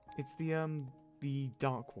for? It's the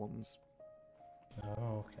dark ones.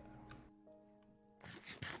 Oh, okay.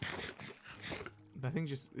 I think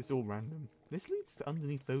just it's all random. This leads to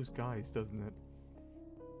underneath those guys, doesn't it?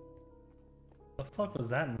 The fuck was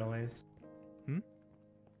that noise? Hmm?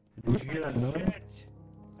 Did you hear that noise?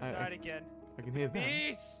 Died again. I can hear that.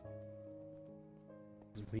 Peace!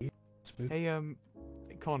 It was weird. Spooky.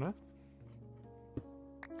 Hey, Connor.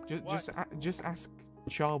 What? Just ask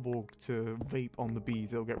Charborg to vape on the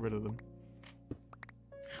bees. It'll get rid of them.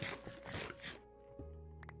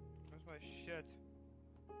 Where's my shit?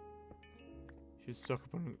 Should stock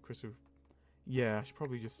up on crystal. Yeah, I should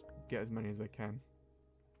probably just get as many as I can.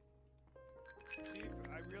 Chief,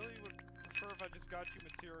 I really would prefer if I just got you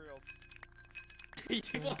materials.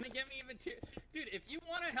 You want to get me a material? Dude, if you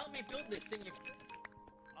want to help me build this thing, you can.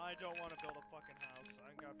 I don't want to build a fucking house.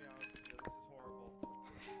 I'm gonna be honest with you. This is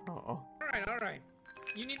horrible. Oh. Alright.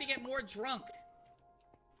 You need to get more drunk.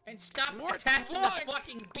 And stop More attacking drunk? the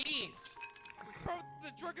fucking bees! Bro, the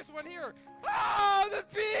drunkest one here! Ah, the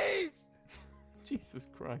bees! Jesus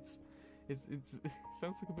Christ. It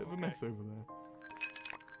sounds like a bit of a mess over there.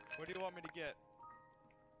 What do you want me to get?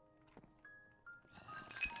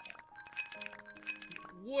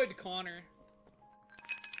 Wood, Connor.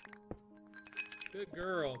 Good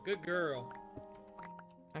girl, good girl.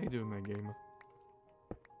 How you doing there, gamer?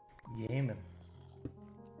 Yaman.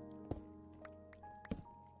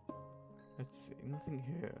 Let's see, nothing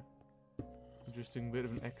here. I'm just doing a bit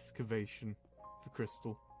of an excavation for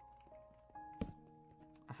crystal.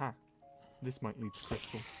 Aha. This might lead to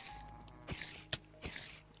crystal.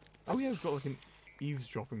 Oh yeah, we've got like an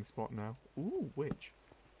eavesdropping spot now. Ooh, witch.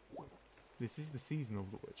 This is the season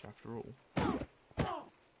of the witch, after all.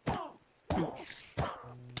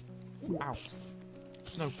 Ow.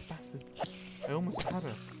 No, bastard. I almost had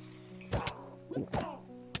her.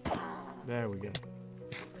 There we go.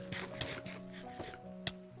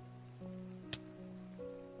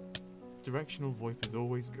 Directional VoIP is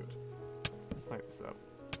always good. Let's light this up.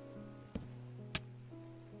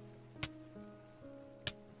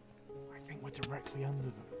 I directly under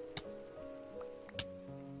them.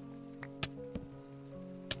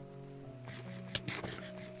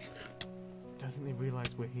 I don't think they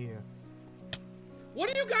realise we're here. What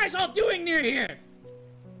are you guys all doing near here?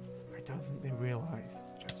 I don't think they realise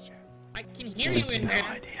just yet. I can hear you in there. No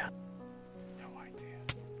idea.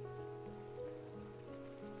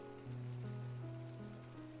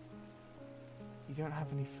 You don't have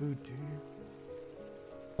any food, do you?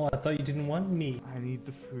 Oh, I thought you didn't want meat. I need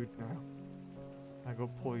the food now. I got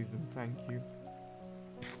poisoned, thank you.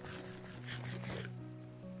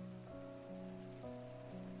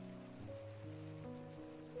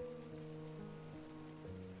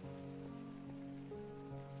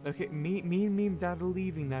 Okay, me and Dad are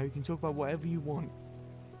leaving now. You can talk about whatever you want.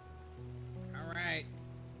 Alright.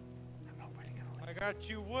 I'm not really gonna I got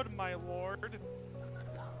you wood, my lord.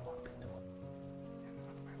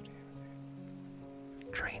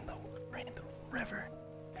 Drain the river.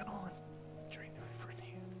 Come on. Drain the river in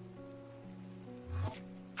here.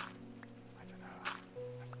 I don't know.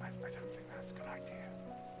 I don't think that's a good idea.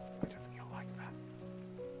 I don't think you'll like that.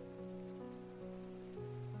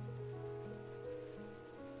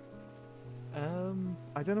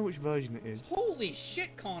 I don't know which version it is. Holy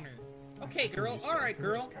shit, Connor. Okay, girl. Alright,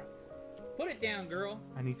 girl. Put it down, girl.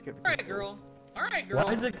 I need to get the Alright, crystals. girl. Alright, girl.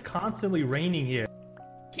 Why is it constantly raining here?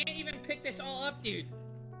 Can't even pick this all up, dude.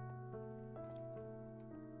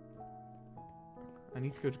 I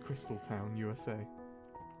need to go to Crystal Town, USA. I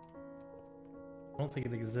don't think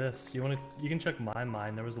it exists. You can check my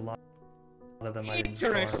mind. There was a lot of them.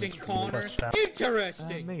 Interesting, Connor.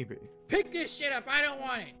 Interesting. Maybe. Pick this shit up. I don't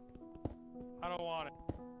want it. I don't want it.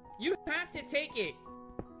 You have to take it.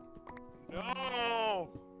 No!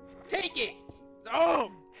 Take it.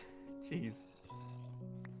 No! Jeez.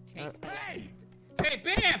 Take it. Hey! Hey,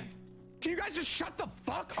 Bam! Can you guys just shut the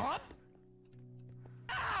fuck up?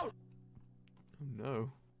 Ow! Oh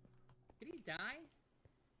no. Did he die?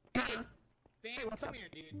 Hey, Bam, what's come up? here,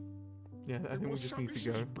 dude. Yeah, I think we What's just up? need to This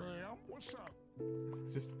go. is Bam. What's up?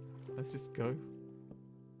 Let's just go.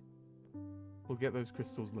 We'll get those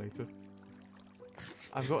crystals later.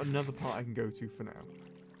 I've got another part I can go to for now.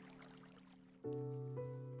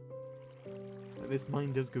 But this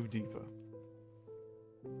mine does go deeper.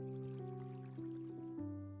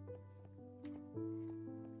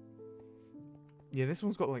 Yeah, this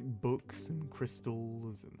one's got like books and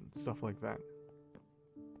crystals and stuff like that.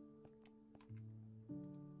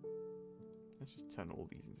 Let's just turn all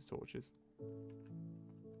these into torches.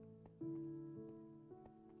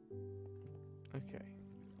 Okay.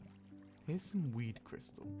 Here's some weed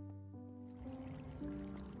crystal.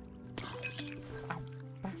 Ow,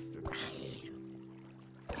 bastard.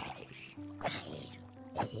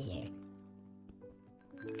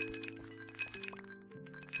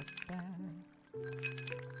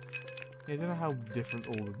 I don't know how different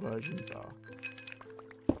all the versions are.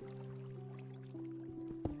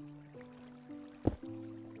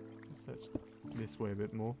 Let's search this way a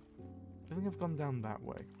bit more. I think I've gone down that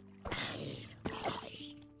way.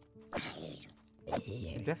 I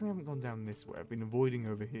definitely haven't gone down this way. I've been avoiding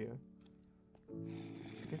over here.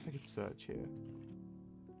 I guess I could search here.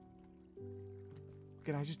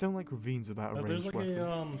 Again, I just don't like ravines without a There's ranged like weapon.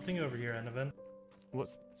 a thing over here, Enevun. What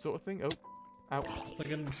sort of thing? Oh, ow. It's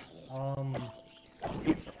like an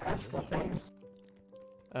things.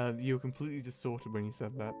 You were completely distorted when you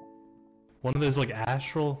said that. One of those like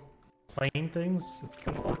astral plane things. Let's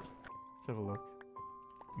have a look.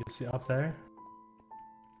 You see up there?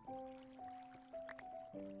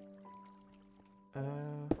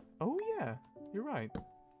 Oh yeah, you're right.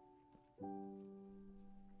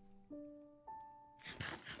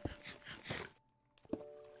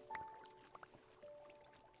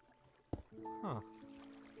 Huh.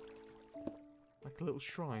 Like a little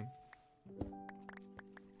shrine.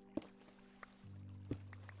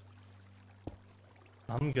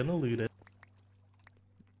 I'm gonna loot it.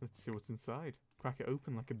 Let's see what's inside. Crack it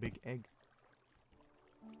open like a big egg.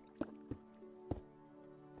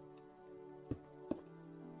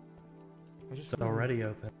 It's already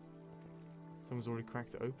open. Someone's already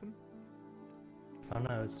cracked it open? I don't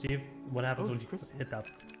know. See what happens Oh, when it's you crystal. hit that.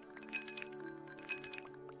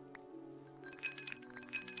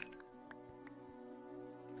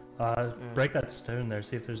 Break that stone there.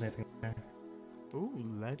 See if there's anything there. Ooh,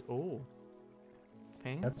 lead ore.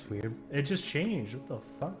 Fancy. That's weird. It just changed. What the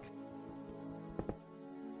fuck?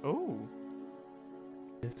 Oh.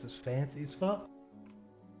 This is fancy as fuck.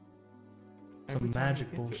 Every Some time magic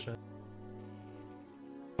it hits it. bullshit.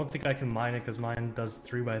 I don't think I can mine it because mine does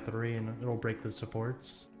 3x3 and it'll break the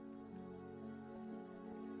supports.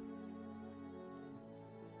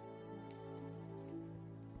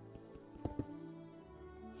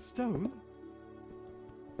 stone?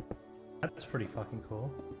 That's pretty fucking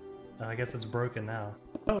cool. I guess it's broken now.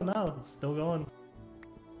 Oh no, it's still going.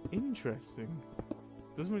 Interesting.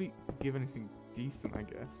 Doesn't really give anything decent, I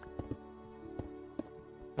guess.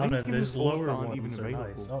 Oh no, it's giving there's us ores lower that aren't ones even are available.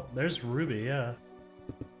 nice. Oh, there's ruby, yeah.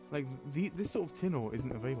 Like, this sort of tin ore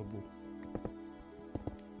isn't available.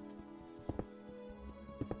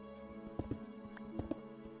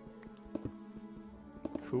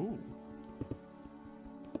 Cool.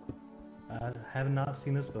 I have not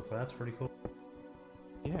seen this before. That's pretty cool.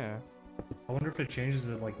 Yeah. I wonder if it changes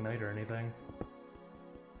it like night or anything.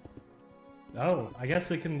 Oh, I guess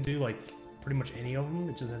they can do like pretty much any of them.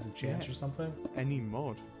 It just has a chance Yeah. or something. Any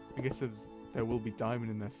mod. I guess there will be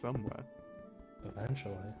diamond in there somewhere.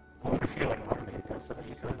 Eventually. I wonder if you like automate that so that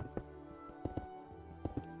you could.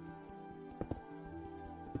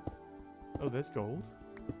 Oh, there's gold.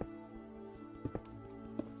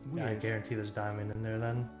 Yeah, I Weird. guarantee there's diamond in there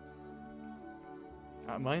then.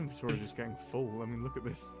 My inventory is just getting full. I mean, look at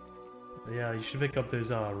this. Yeah, you should pick up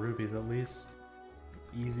those rubies at least.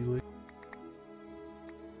 Easily.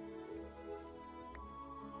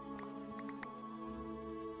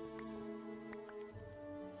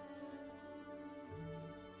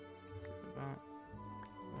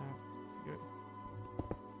 Good.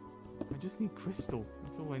 I just need crystal.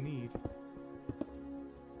 That's all I need.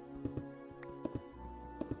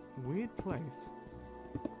 Weird place.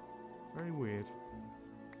 Very weird.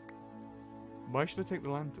 Why should I take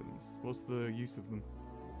the lanterns? What's the use of them?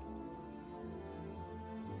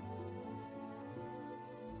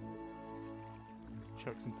 Let's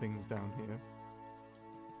chuck some things down here.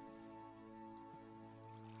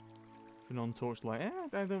 A non-torch light.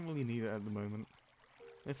 I don't really need it at the moment.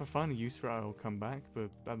 If I find a use for it, I'll come back, but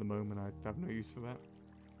at the moment I have no use for that.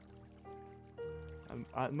 And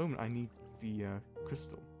at the moment I need the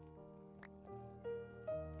crystal.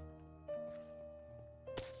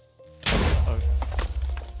 Oh,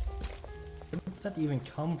 Where did that even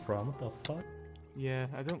come from? What the fuck? yeah,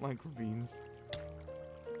 I don't like ravines.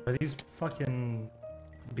 Are these fucking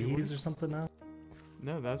bees or something now?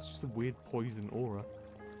 No, that's just a weird poison aura.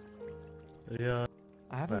 Yeah.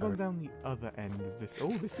 I haven't Better. gone down the other end of this.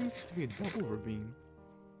 Oh, this seems to be a double ravine.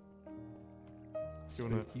 Do you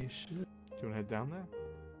wanna Spooky shit. head down there?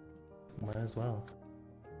 Might as well.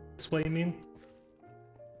 This way, you mean?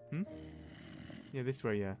 Yeah, this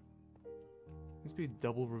way, yeah. This be a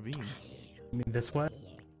double ravine. You mean this way?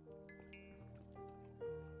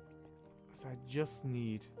 So I just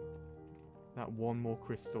need that one more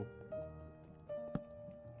crystal.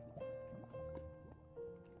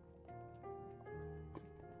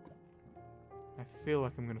 I feel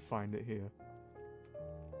like I'm gonna find it here.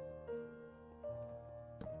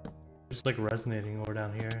 There's like resonating ore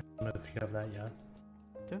down here. I don't know if you have that yet.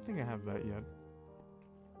 Don't think I have that yet.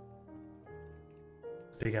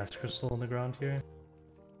 Big ass crystal on the ground here.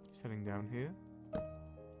 Just heading down here.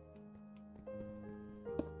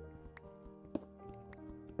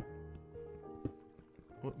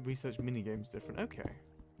 What research minigame's different? Okay.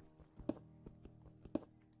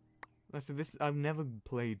 So this I've never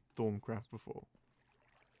played Thorncraft before.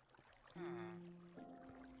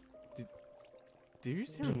 Did you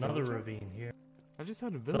just hear There's a another villager? ravine here. I just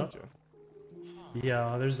heard a villager.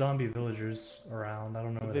 Yeah, there's zombie villagers around. I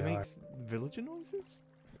don't know Did where they they make are. villager noises?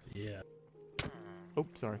 Yeah. Oh,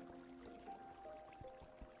 sorry.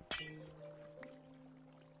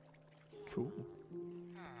 Cool.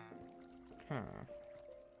 Huh.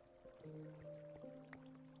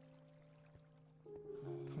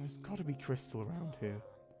 There's gotta be crystal around here.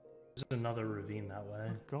 There's another ravine that way.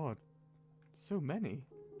 Oh god. So many.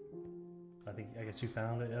 I guess you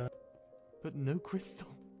found it, yeah? But no crystal.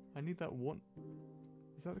 I need that one.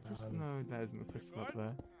 Is that the crystal? No, that isn't the crystal up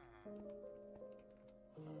there.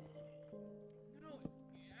 No,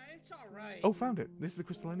 it's alright. Oh, found it. This is the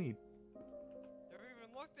crystal I need. Never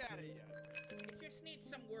even looked at it yet. It just needs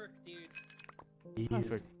some work, dude. Jeez.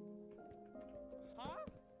 Perfect. Huh?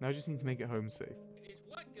 Now I just need to make it home safe. It is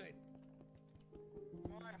what good?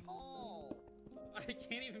 My hole. I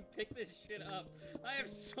can't even pick this shit up. I have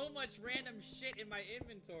so much random shit in my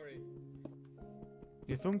inventory.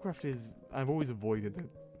 Yeah, Thorncraft is... I've always avoided it.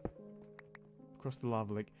 Cross the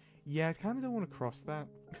lava lake. Yeah, I kind of don't want to cross that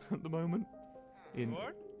at the moment.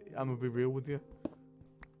 What? I'm gonna be real with you.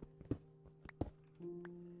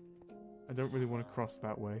 I don't really want to cross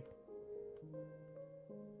that way.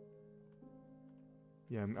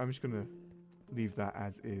 Yeah, I'm just gonna leave that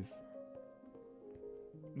as is.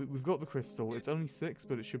 We've got the crystal. It's only 6,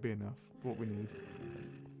 but it should be enough for what we need.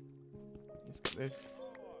 Let's get this.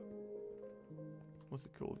 What's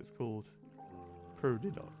it called? It's called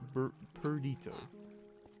Perdito.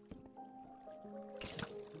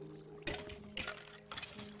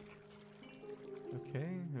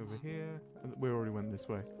 went this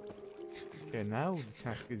way. Okay, now the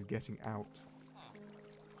task is getting out.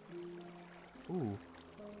 Ooh.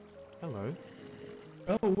 Hello.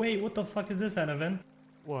 Oh wait, what the fuck is this, Enevun?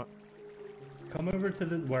 What? Come over to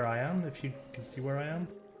the where I am, if you can see where I am.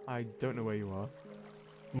 I don't know where you are.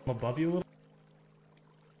 I'm above you a little.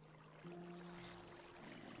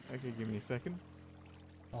 Okay, give me a second.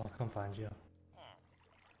 I'll come find you.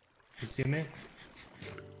 You see me?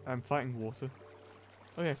 I'm fighting water.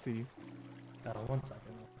 Oh yeah, I see you. 1 second.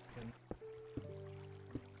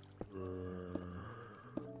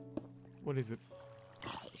 What is it?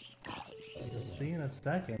 You'll see in a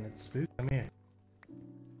second. It's spooky. Come here.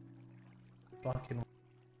 Fucking.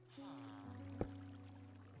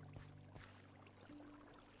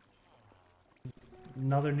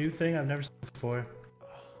 Another new thing I've never seen before.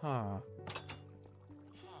 Huh.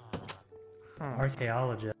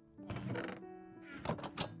 Archaeology.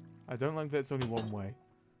 I don't like that it's only one way.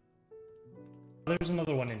 There's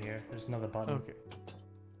another one in here. There's another button. Okay.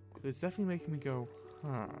 But it's definitely making me go,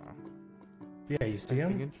 huh. Yeah, you see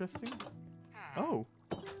Anything him? interesting? Oh.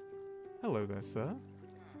 Hello there, sir.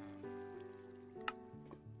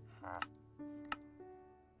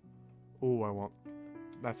 Oh, I want.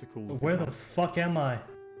 That's a cool. Where the fuck am I?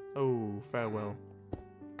 Oh, farewell.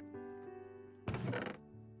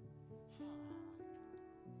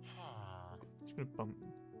 Just gonna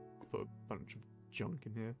put a bunch of junk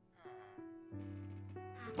in here.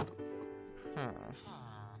 Huh.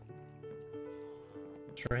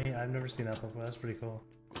 Train? I've never seen that before. That's pretty cool.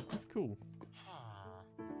 That's cool.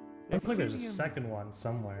 Looks like there's Have a you seen second one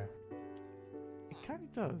somewhere. It kind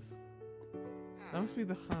of does. That must be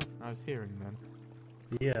the huh I was hearing then.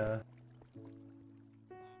 Yeah.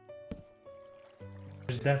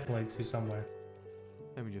 There's definitely two somewhere.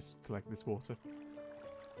 Let me just collect this water.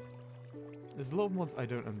 There's a lot of mods I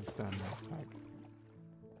don't understand in this pack.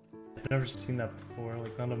 I've never seen that before.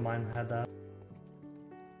 Like none of mine had that.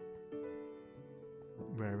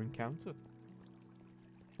 Rare encounter.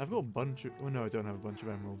 I've got a bunch of... Oh no, I don't have a bunch of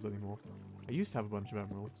emeralds anymore. I used to have a bunch of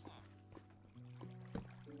emeralds.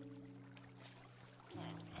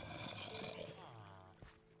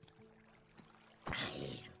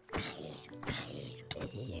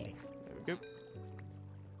 There we go.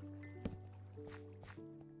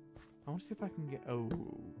 I want to see if I can get... Oh,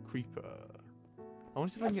 creeper. I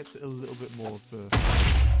want to see if I can get a little bit more of the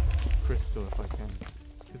crystal if I can.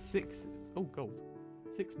 Because 6... Oh, gold.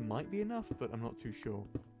 6 might be enough, but I'm not too sure.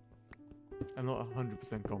 I'm not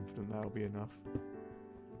 100% confident that'll be enough.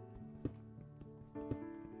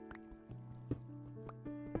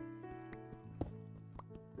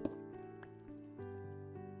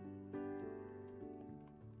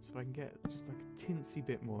 So if I can get just like a tinsy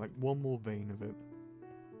bit more, like one more vein of it.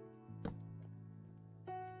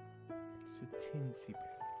 Just a tinsy bit.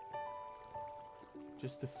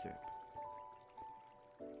 Just a sip.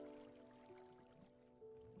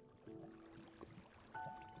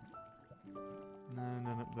 No,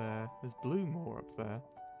 none up there. There's blue more up there.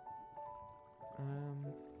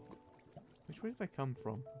 Which way did I come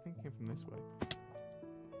from? I think I came from this way.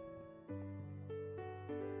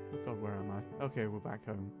 Oh god, where am I? Okay, we're back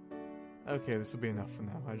home. Okay, this will be enough for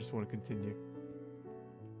now. I just want to continue.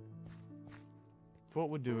 For what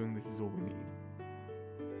we're doing, this is all we need.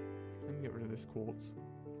 Let me get rid of this quartz.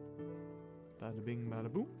 Bada bing,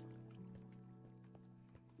 bada boom.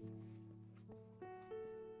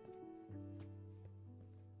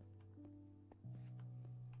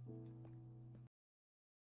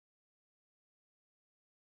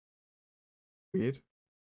 Weird.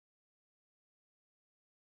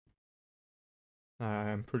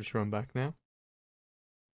 I'm pretty sure I'm back now.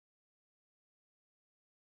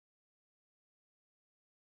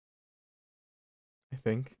 I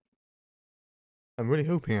think. I'm really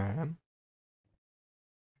hoping I am.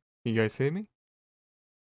 You guys hear me?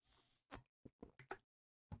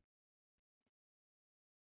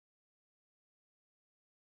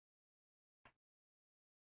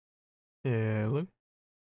 Hello?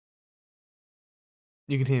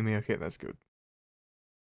 You can hear me, okay, that's good.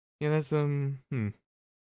 Yeah, there's, don't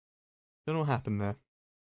know what happened there.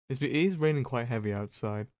 It is raining quite heavy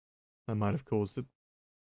outside. That might have caused it.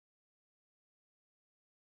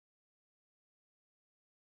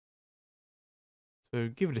 So,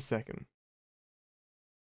 give it a second.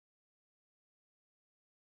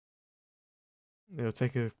 It'll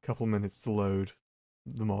take a couple minutes to load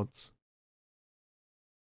the mods.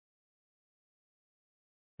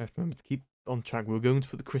 I have to remember to keep on track. We're going to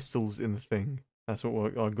put the crystals in the thing. That's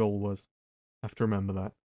what our goal was. I have to remember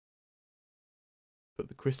that. Put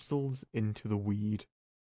the crystals into the weed.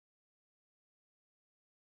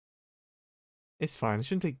 It's fine. It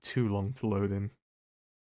shouldn't take too long to load in.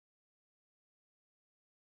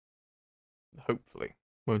 hopefully.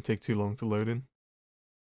 Won't take too long to load in.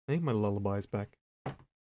 I think my lullaby's back.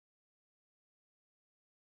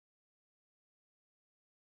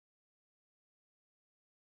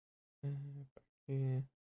 Back here.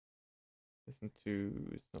 Listen to...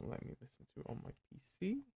 It's not letting me listen to it on my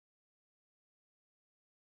PC.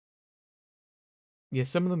 Yeah,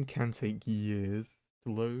 some of them can take years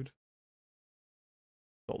to load.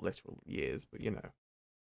 Not literal years, but you know.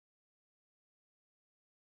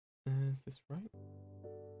 Is this right?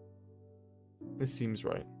 This seems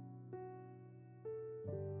right.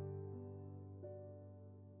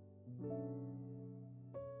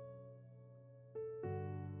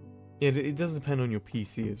 Yeah, it does depend on your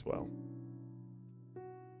PC as well.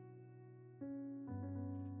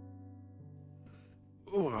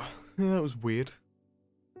 Ugh, yeah, that was weird.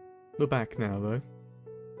 We're back now, though.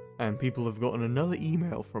 And people have gotten another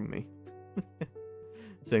email from me.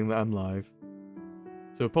 Saying that I'm live.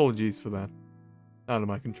 So apologies for that. Out of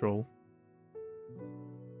my control.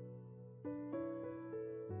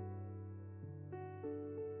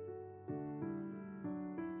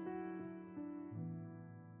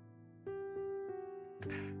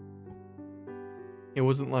 It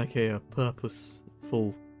wasn't like a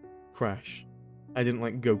purposeful crash. I didn't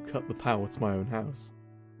like go cut the power to my own house.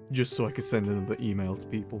 Just so I could send another email to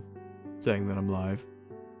people. Saying that I'm live.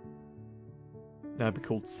 That'd be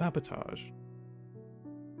called sabotage.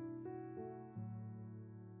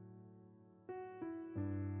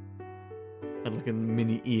 And like a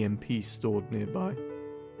mini EMP stored nearby.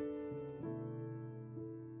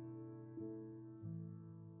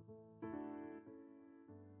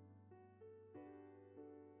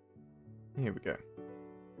 Here we go.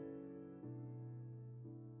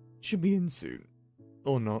 Should be in soon.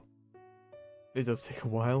 Or not. It does take a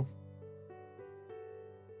while.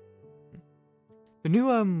 The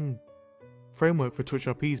new framework for Twitch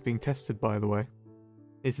RP is being tested, by the way.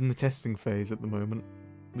 It's in the testing phase at the moment.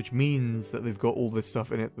 Which means that they've got all this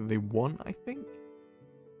stuff in it that they want, I think?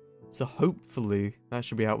 So hopefully that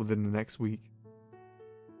should be out within the next week.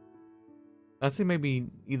 I'd say maybe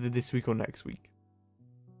either this week or next week.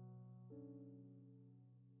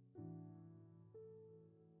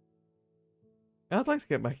 I'd like to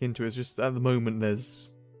get back into it, it's just at the moment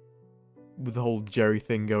there's... With the whole Jerry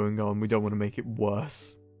thing going on, we don't want to make it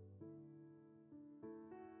worse.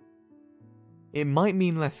 It might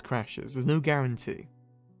mean less crashes, there's no guarantee.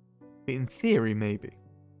 But in theory, maybe.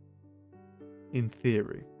 In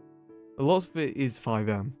theory. A lot of it is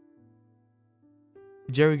 5M.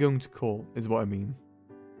 Jerry going to court is what I mean.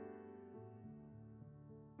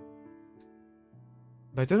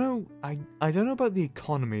 But I don't know, I don't know about the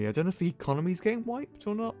economy. I don't know if the economy's getting wiped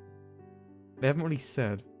or not. They haven't really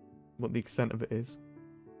said what the extent of it is.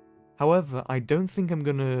 However, I don't think I'm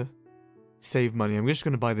gonna save money. I'm just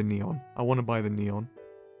gonna buy the neon. I want to buy the neon.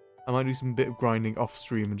 I might do some bit of grinding off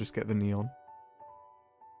stream and just get the neon.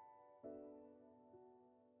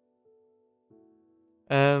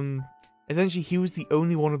 Essentially, he was the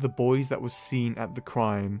only one of the boys that was seen at the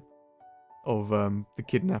crime of the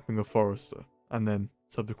kidnapping of Forrester and then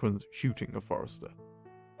subsequent shooting of Forrester.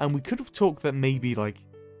 And we could have talked that maybe like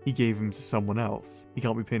he gave him to someone else. He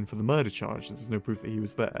can't be pinned for the murder charge since there's no proof that he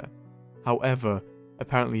was there. However,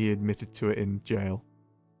 apparently he admitted to it in jail.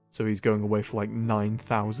 So he's going away for like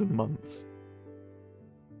 9,000 months.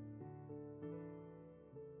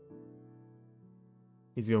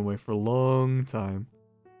 He's going away for a long time.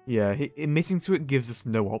 Yeah, admitting to it gives us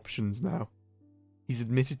no options now. He's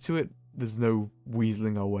admitted to it, there's no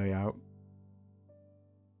weaseling our way out.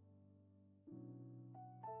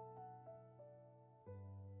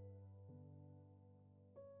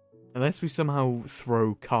 Unless we somehow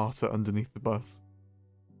throw Carter underneath the bus.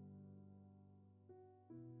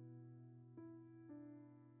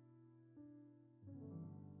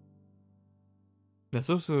 There's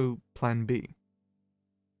also Plan B.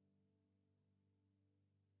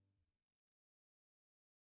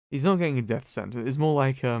 He's not getting a death sentence. It's more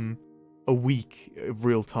like a week of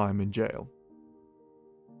real time in jail.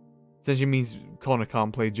 Essentially means Connor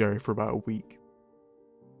can't play Jerry for about a week.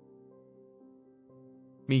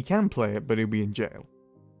 I mean, he can play it, but he'll be in jail.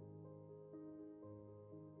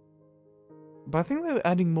 But I think they're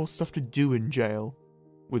adding more stuff to do in jail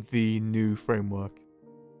with the new framework.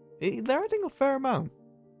 They're adding a fair amount.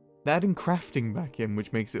 They're adding crafting back in,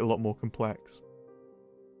 which makes it a lot more complex.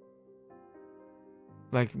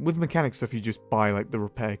 Like, with mechanic stuff, you just buy, like, the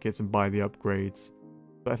repair kits and buy the upgrades.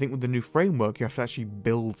 But I think with the new framework, you have to actually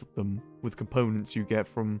build them with components you get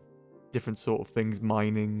from different sort of things,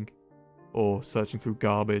 mining, or searching through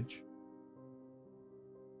garbage.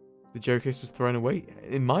 The Jerry case was thrown away?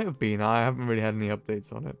 It might have been, I haven't really had any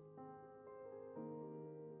updates on it.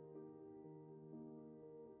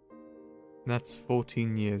 That's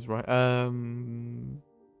 14 years, right?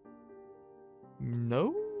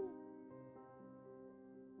 No?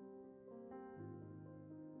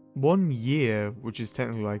 1 year, which is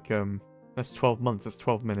technically like, that's 12 months, that's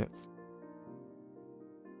 12 minutes.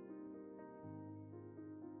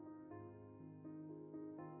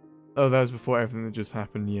 Oh, that was before everything that just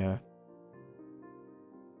happened, yeah.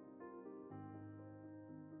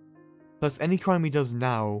 Plus, any crime he does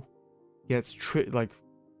now gets,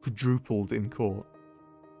 quadrupled in court.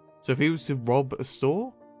 So if he was to rob a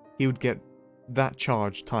store, he would get that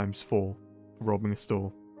charge times 4 for robbing a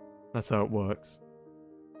store. That's how it works.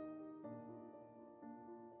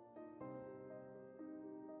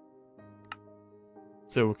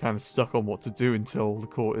 So we're kind of stuck on what to do until the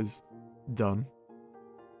court is done.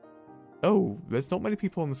 Oh, there's not many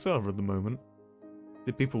people on the server at the moment.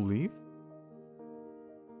 Did people leave?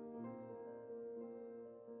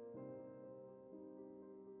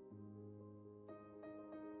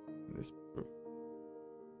 This... The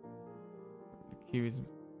key is...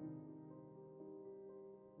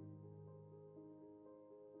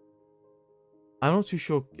 I'm not too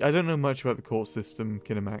sure. I don't know much about the court system,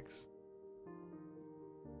 Kinemax.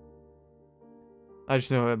 I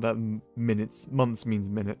just know that months means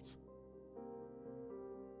minutes.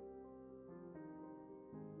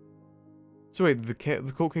 So wait,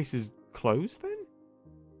 the court case is closed then?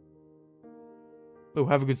 Oh,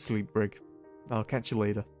 have a good sleep, Brig. I'll catch you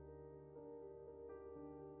later.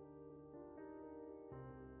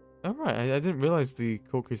 Alright, I didn't realize the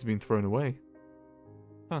court case had been thrown away.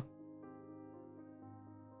 Huh.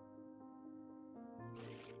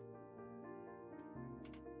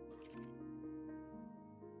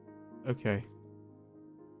 Okay.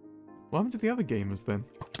 What happened to the other gamers then?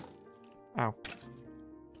 Ow.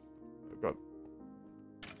 Oh god.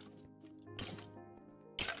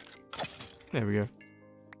 There we go.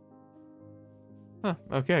 Huh,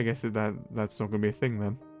 okay, I guess that's not gonna be a thing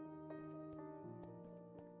then.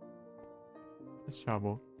 That's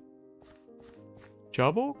Charbor.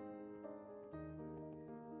 Charbor?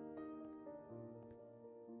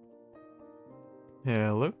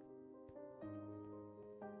 Hello?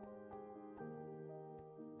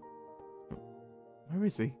 Where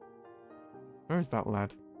is he? Where is that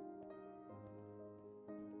lad?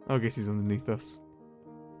 Oh, I guess he's underneath us.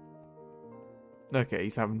 Okay,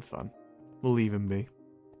 he's having fun. We'll leave him be.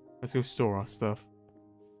 Let's go store our stuff.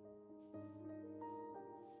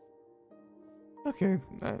 Okay.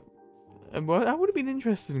 Well, that would have been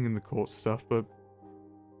interesting in the court stuff, but...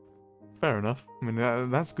 Fair enough. I mean,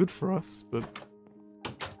 that's good for us, but...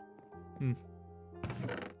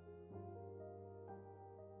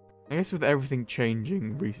 I guess with everything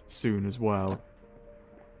changing soon as well.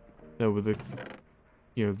 With the...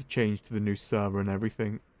 the change to the new server and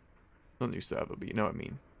everything. Not new server, but you know what I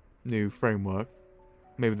mean. New framework.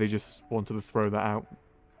 Maybe they just wanted to throw that out.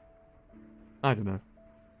 I don't know.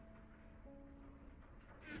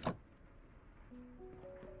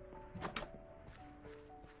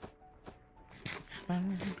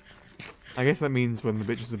 I guess that means when the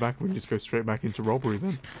bitches are back, we can just go straight back into robbery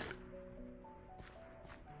then.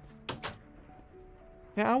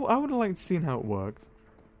 Yeah, I would have liked to see how it worked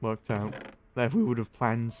out. Like if we would have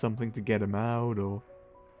planned something to get him out or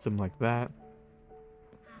something like that.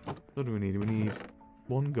 What do we need? We need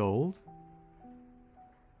 1 gold.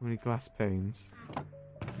 We need glass panes.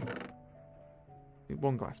 We need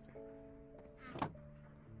 1 glass pane.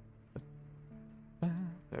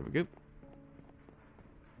 There we go.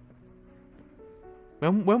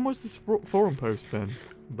 When was this forum post then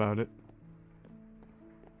about it?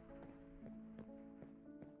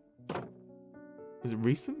 Is it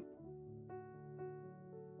recent?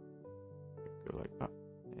 Go like that.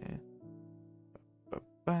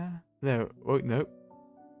 Yeah. No. Wait, no.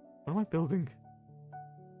 What am I building? I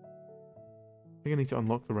think I need to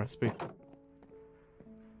unlock the recipe.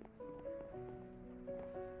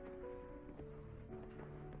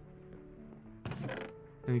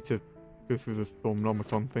 I need to go through the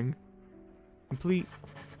Thornomicon thing. Complete.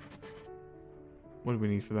 What do we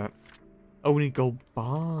need for that? Oh, we need gold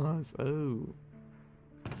bars. Oh.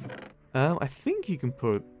 I think you can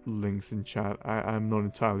put links in chat. I'm not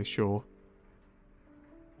entirely sure.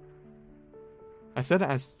 I said it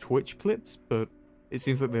as Twitch clips, but it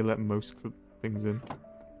seems like they let most things in.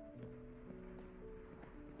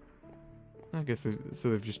 I guess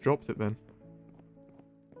they've just dropped it then.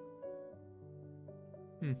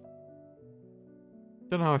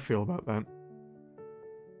 Don't know how I feel about that.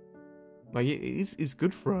 Like, it's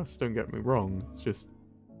good for us, don't get me wrong. It's just...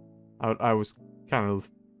 I was kind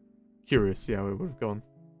of curious to see how it would have gone.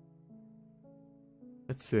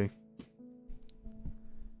 Let's see.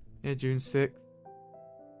 Yeah, June 6th.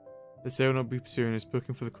 The sale will not be pursuing is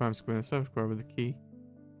booking for the crime squad and cyber squad with the key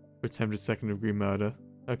for attempted second degree murder.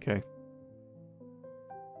 Okay.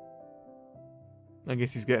 I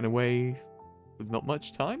guess he's getting away with not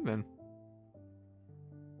much time then.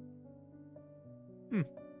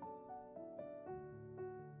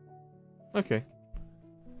 Okay.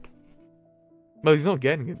 Well, he's not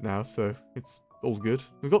getting it now, so it's all good.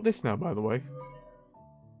 We've got this now, by the way.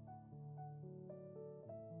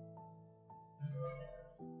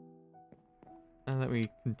 And let me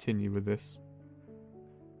continue with this.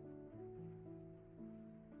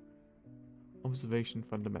 Observation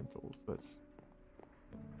fundamentals. Let's...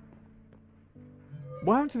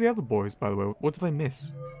 What happened to the other boys, by the way? What did I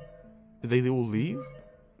miss? Did they all leave?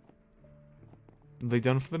 Are they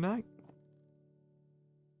done for the night?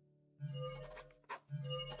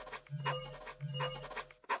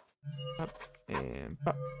 Up and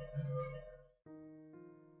up.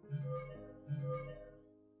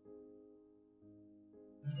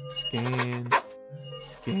 Scan.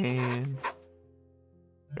 Scan.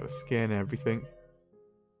 Gotta scan everything.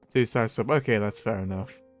 Two sides up. Okay, that's fair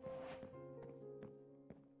enough.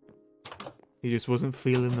 He just wasn't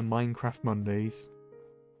feeling the Minecraft Mondays.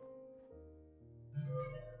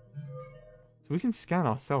 So we can scan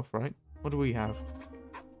ourselves, right? What do we have?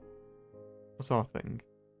 What's our thing?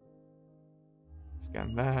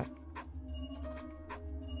 Scan that.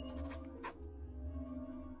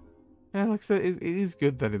 Yeah, like I said, it is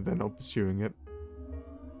good that they're not pursuing it.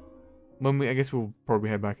 I guess we'll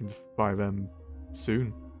probably head back into 5M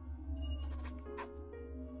soon.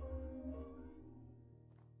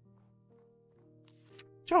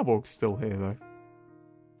 Charborg's still here, though.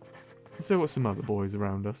 And so got some other boys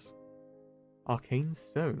around us. Arcane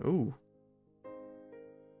Stone, ooh.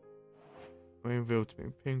 We're revealed to be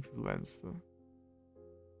peering through the lens, though.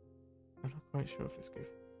 I'm not quite sure if this goes.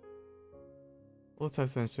 All the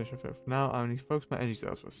types of Ascension for now, I only focus my energies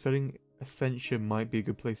elsewhere. Studying Ascension might be a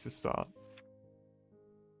good place to start.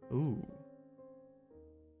 Ooh.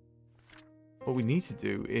 What we need to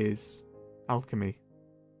do is alchemy.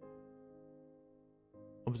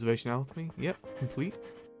 Observation alchemy? Yep, complete.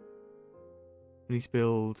 We need to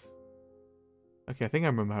build... Okay, I think I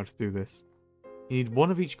remember how to do this. You need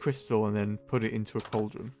one of each crystal and then put it into a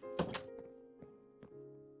cauldron.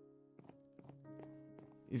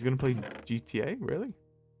 He's gonna play GTA? Really?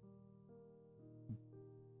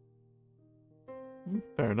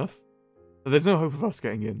 Fair enough. But there's no hope of us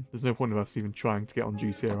getting in. There's no point of us even trying to get on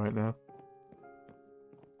GTA right now.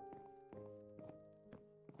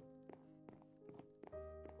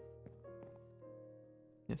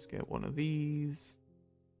 Let's get one of these.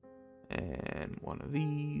 And one of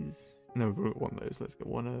these. No, we've got one of those. Let's get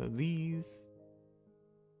one of these.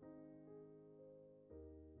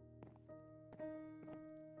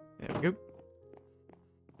 There we go.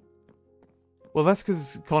 Well, that's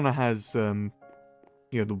because Connor has, you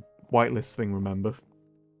know, the whitelist thing, remember?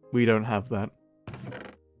 We don't have that.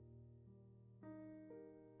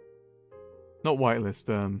 Not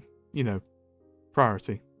whitelist, you know,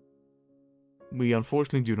 priority. We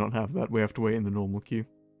unfortunately do not have that. We have to wait in the normal queue.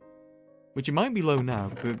 Which it might be low now,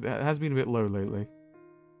 because it has been a bit low lately.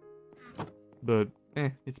 But,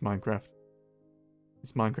 it's Minecraft.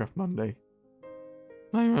 It's Minecraft Monday.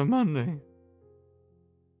 Minecraft Monday.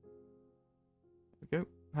 There we go.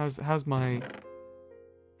 How's my...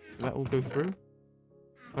 Did that all go through?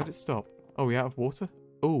 Why did it stop? Oh, we out of water?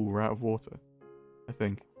 Oh, we're out of water. I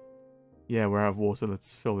think. Yeah, we're out of water.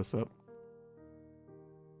 Let's fill this up.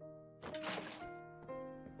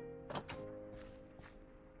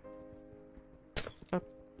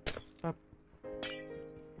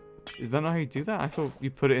 Is that not how you do that? I thought you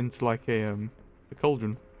put it into like a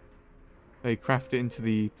cauldron. They craft it into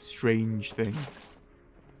the strange thing.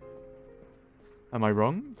 Am I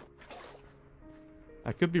wrong?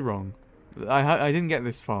 I could be wrong. I didn't get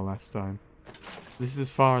this far last time. This is as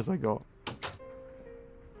far as I got.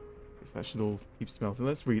 Guess that should all keep smelting.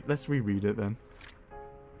 Let's reread it then.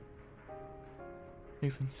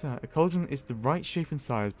 Shape and size. A cauldron is the right shape and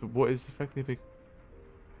size, but what is effectively a big...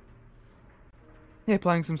 Yeah,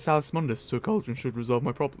 applying some Salus Mundus to a cauldron should resolve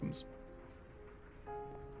my problems.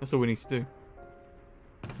 That's all we need to do.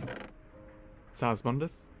 Salus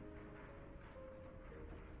Mundus.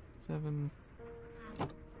 7.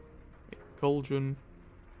 Cauldron.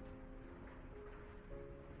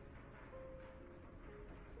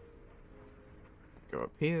 Go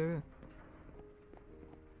up here.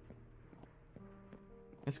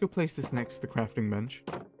 Let's go place this next to the crafting bench.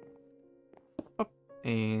 Up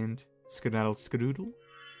and skedaddle skedoodle.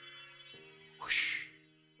 Whoosh.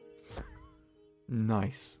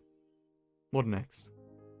 Nice. What next?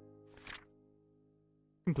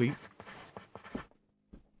 complete.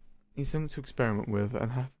 Need something to experiment with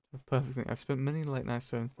and have a perfect thing. I've spent many late nights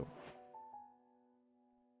so thought.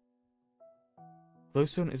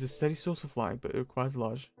 Glowstone is a steady source of light, but it requires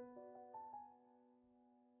large.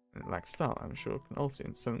 And it lacks style, I'm sure it can alter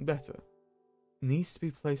into something better. Needs to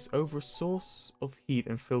be placed over a source of heat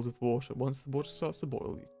and filled with water. Once the water starts to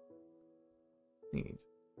boil, you need.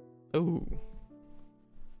 Oh.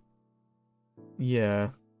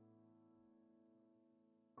 Yeah.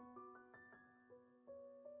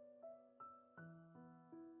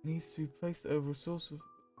 Needs to be placed over a source of...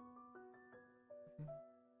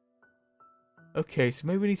 Okay, so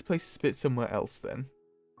maybe we need to place the spit somewhere else then.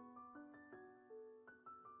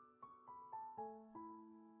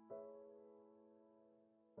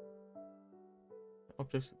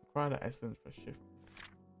 Objects require that essence by shift.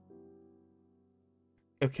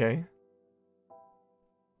 Okay.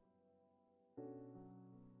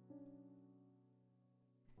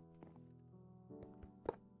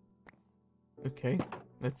 Okay,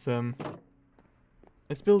 let's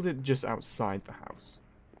build it just outside the house.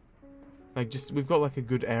 Like we've got like a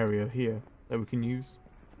good area here that we can use.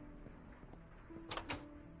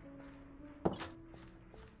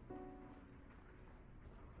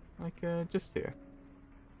 Like just here.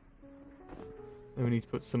 Then we need to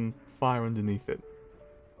put some fire underneath it.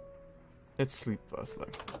 Let's sleep first though.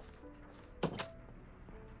 So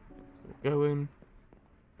go in.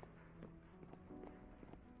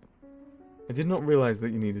 I did not realize that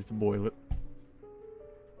you needed to boil it.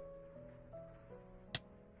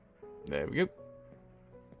 There we go.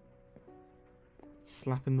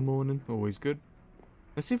 Slap in the morning, always good.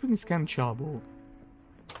 Let's see if we can scan Charborg.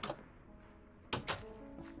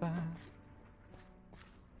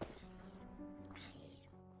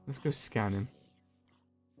 Let's go scan him.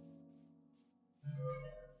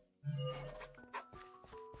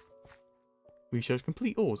 Research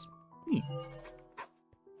complete ores. Neat.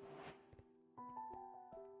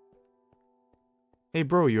 Hey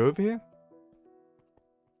bro, you over here?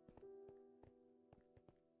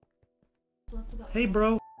 Hey,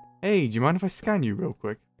 bro. Hey, do you mind if I scan you real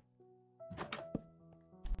quick?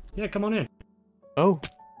 Yeah, come on in. Oh.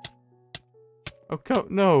 Oh,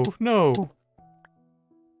 no, no.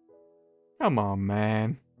 Come on,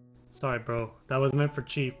 man. Sorry, bro. That was meant for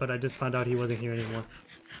Chief, but I just found out he wasn't here anymore.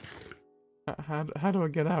 How do I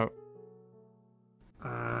get out?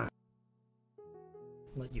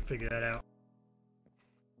 Let you figure that out.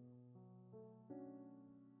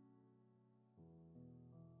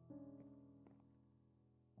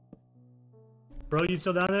 Bro, you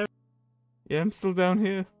still down there? Yeah, I'm still down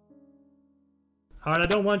here. Alright, I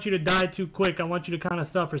don't want you to die too quick. I want you to kind of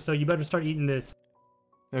suffer, so you better start eating this.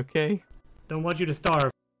 Okay. Don't want you to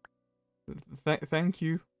starve. Thank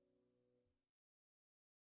you.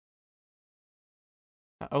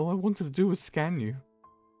 All I wanted to do was scan you.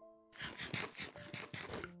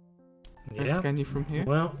 Can I scan you from here?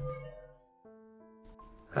 Well,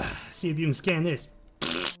 see if you can scan this.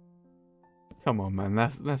 Come on, man.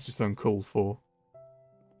 That's just uncalled for.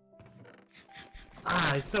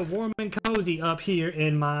 Ah, it's so warm and cozy up here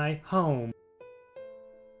in my home.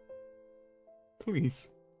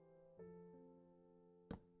 Please.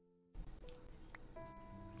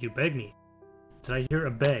 You beg me. Did I hear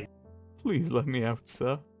a beg? Please let me out,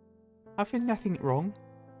 sir. I've done nothing wrong.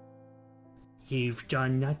 You've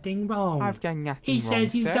done nothing wrong. I've done nothing He wrong,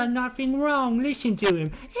 says he's sir. done nothing wrong. Listen to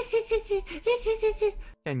him.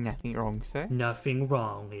 Done nothing wrong, sir. Nothing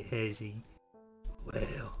wrong, has he?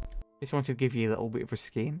 Well, Just wanted to give you a little bit of a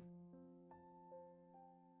skin.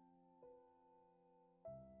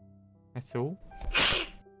 That's all.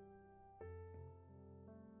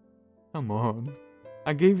 Come on.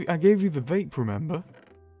 I gave you the vape, remember?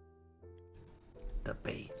 the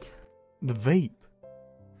bait. The vape.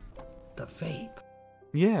 The vape.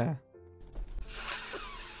 Yeah.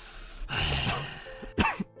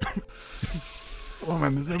 Oh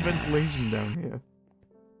man, there's no ventilation down here.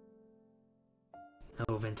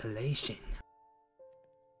 No ventilation.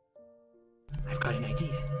 I've got an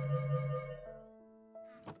idea.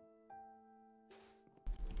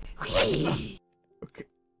 Okay.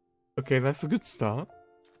 Okay, that's a good start.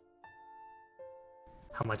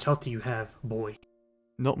 How much health do you have, boy?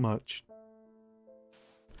 Not much.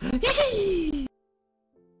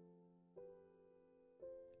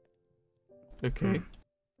 Okay.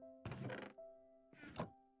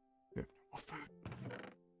 Yeah, more food.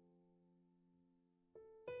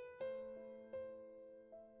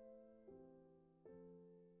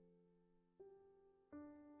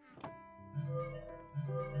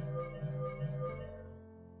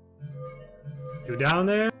 You down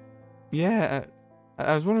there? Yeah,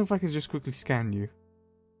 I was wondering if I could just quickly scan you.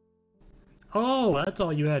 Oh, that's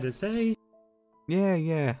all you had to say? Yeah,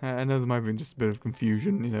 yeah. I know there might have been just a bit of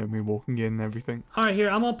confusion, you know, me walking in and everything. Alright, here,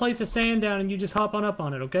 I'm gonna place the sand down and you just hop on up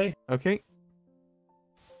on it, okay? Okay.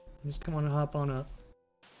 Just come on and hop on up.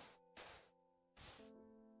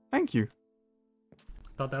 Thank you.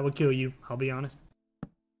 Thought that would kill you, I'll be honest.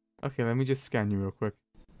 Okay, let me just scan you real quick.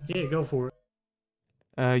 Yeah, go for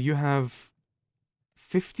it. You have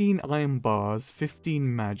 15 iron bars,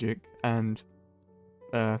 15 magic, and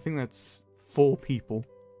I think that's 4 people.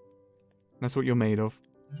 That's what you're made of.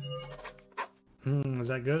 Is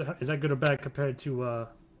that good? Is that good or bad compared to, I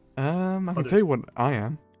can others? tell you what I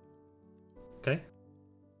am. Okay.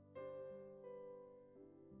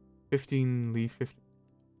 15 leaf, 15...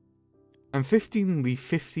 I'm 15 leaf,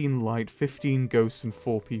 15 light, 15 ghosts, and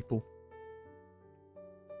 4 people.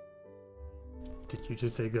 Did you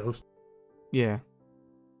just say ghost? Yeah.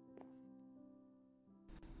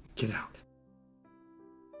 Get out.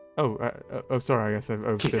 Oh, sorry, I guess I've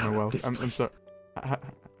overstayed Get my out of wealth. this I'm sorry.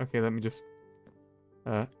 Okay, let me just...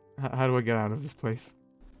 how do I get out of this place?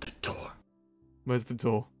 The door. Where's the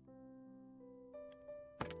door?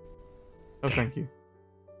 Oh, thank you.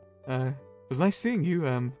 It was nice seeing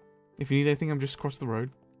you. If you need anything, I'm just across the road.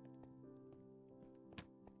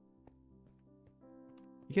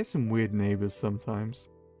 You get some weird neighbors sometimes.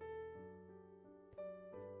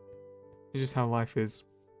 It's just how life is.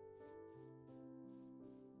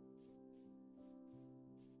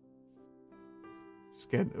 Just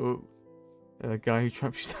get a guy who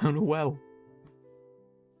traps you down a well.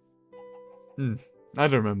 I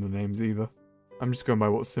don't remember the names either. I'm just going by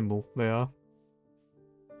what symbol they are.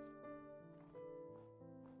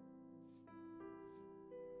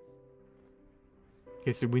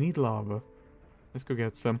 Okay, so we need lava. Let's go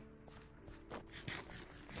get some.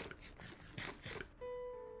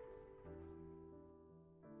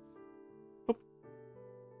 Oh.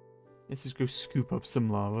 Let's just go scoop up some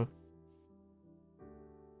lava.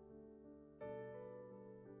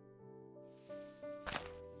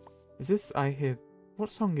 Is this, I hear... What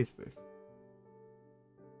song is this?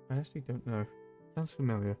 I actually don't know. Sounds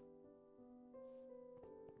familiar.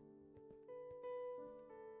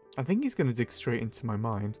 I think he's gonna dig straight into my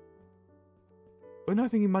mind. But no, I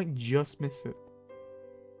think he might just miss it.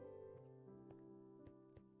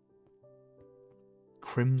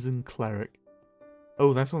 Crimson Cleric.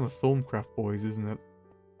 Oh, that's one of the Thorncraft boys, isn't it?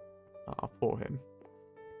 Ah, poor him.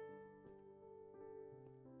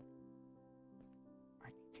 I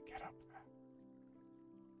need to get up there.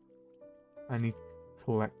 I need to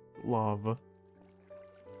collect lava.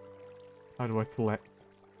 How do I collect?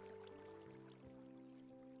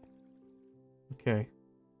 Okay.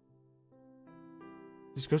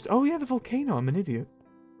 This goes... Oh yeah, the volcano. I'm an idiot.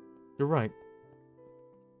 You're right.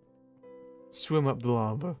 Swim up the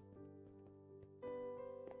lava.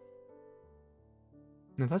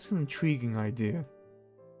 Now that's an intriguing idea.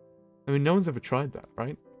 I mean, no one's ever tried that,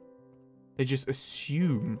 right? They just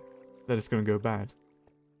assume that it's going to go bad.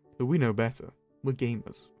 But we know better. We're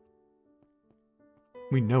gamers.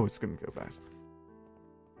 We know it's going to go bad.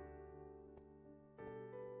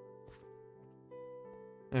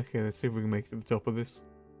 Okay, let's see if we can make it to the top of this.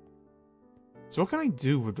 So what can I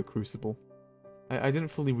do with the crucible? I didn't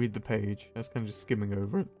fully read the page. I was kind of just skimming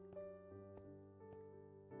over it.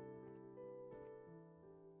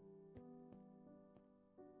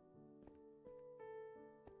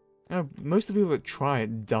 Most of the people that try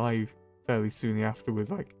it die fairly soon after with,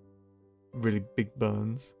 like, really big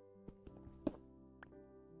burns.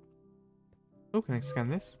 Oh, can I scan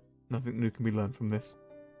this? Nothing new can be learned from this.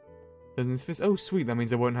 Doesn't this fit? Oh, sweet. That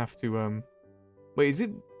means I won't have to, Wait, is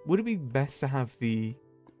it... Would it be best to have the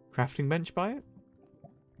crafting bench by it?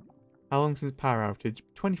 How long since power outage?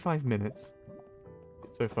 25 minutes.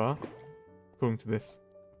 So far. According to this.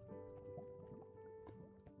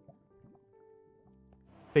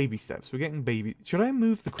 Baby steps. We're getting baby... Should I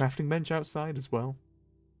move the crafting bench outside as well?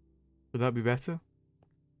 Would that be better?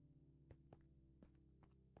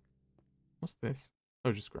 What's this?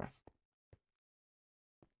 Oh, just grass.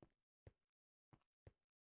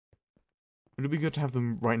 Would it be good to have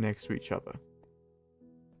them right next to each other?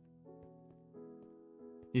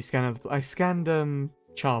 You scan... I scanned,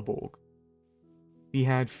 Charborg. He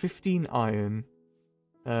had 15 iron,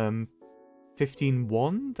 15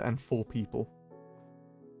 wand, and 4 people.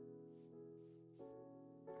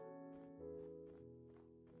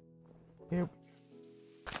 Yep.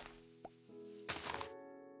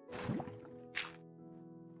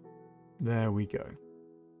 There we go.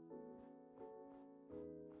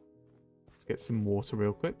 Let's get some water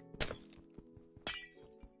real quick.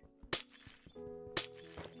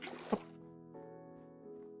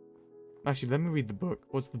 Actually, let me read the book.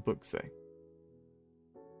 What's the book say?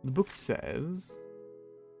 The book says...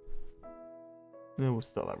 No, we'll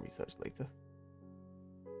start that research later.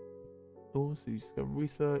 Also, you discover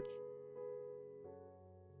research.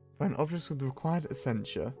 Find objects with the required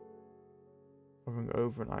essentia. Hovering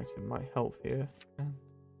over an item might help here. And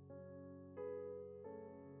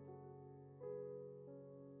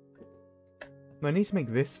I need to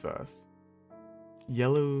make this first.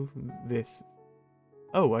 Yellow this.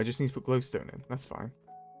 Oh, I just need to put glowstone in. That's fine.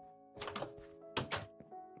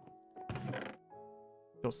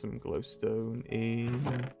 Got some glowstone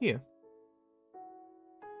in here.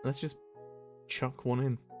 Let's just chuck one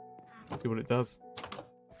in. See what it does.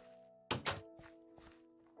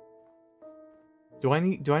 Do I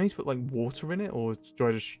need to put like water in it, or do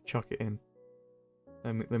I just chuck it in?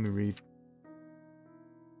 Let me read.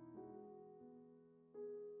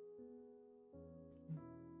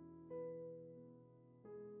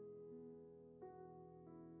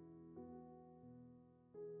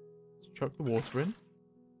 Let's chuck the water in.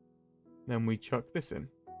 Then we chuck this in.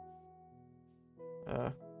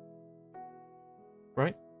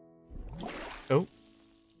 Right? Oh.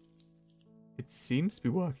 It seems to be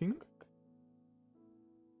working.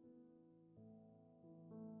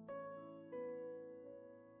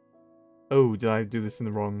 Oh, did I do this in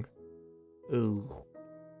the wrong? Ugh.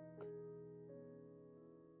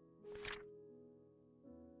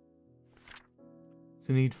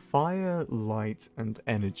 So need fire, light, and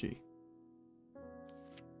energy.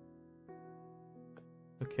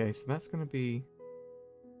 Okay, so that's going to be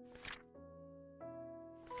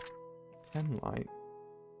 10 light.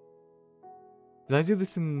 Did I do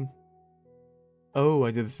this in... Oh,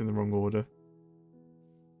 I did this in the wrong order.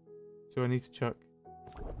 So I need to chuck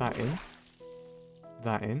that in.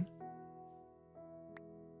 That in.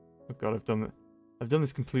 Oh god, I've done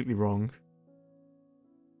this completely wrong.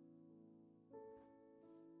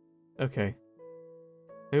 Okay.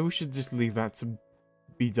 Maybe we should just leave that to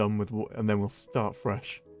be done with, and then we'll start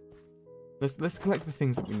fresh. Let's collect the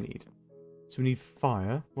things that we need. So we need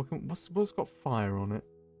fire. What's got fire on it?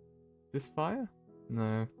 This fire?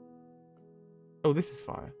 No. Oh, this is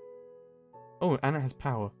fire. Oh, and it has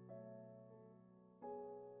power.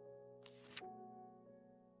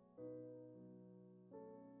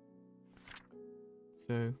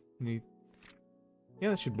 So we need... Yeah,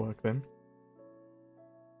 that should work then.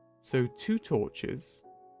 So 2 torches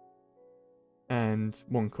and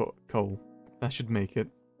 1 coal. That should make it.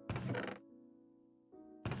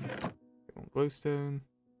 Get 1 glowstone.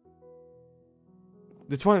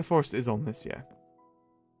 The Twilight Forest is on this, yeah.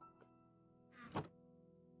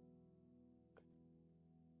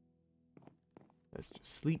 Let's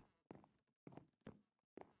just sleep.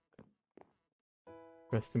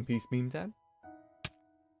 Rest in peace, Meme Dad.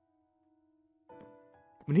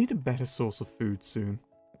 We need a better source of food soon.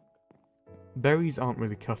 Berries aren't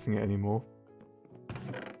really cutting it anymore.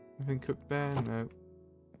 Anything cooked there? No.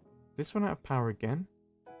 This run out of power again?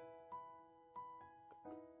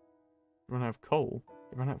 Run out of coal?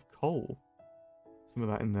 It ran out of coal. Some of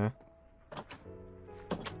that in there.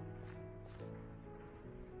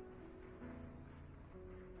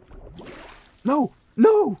 No!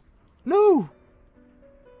 No! No!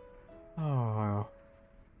 Ah.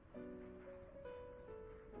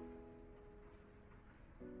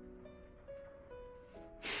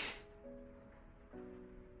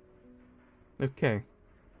 Okay.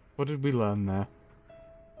 What did we learn there?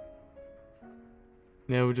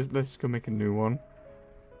 Yeah, let's just go make a new one.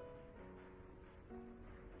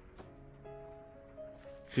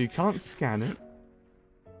 So you can't scan it.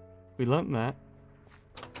 We learnt that.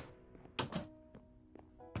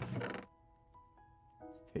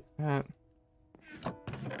 Let's take that.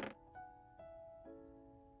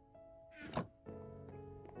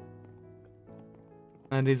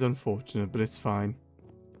 That is unfortunate, but it's fine.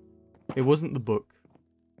 It wasn't the book.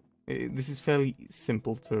 This is fairly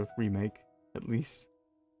simple to remake, at least.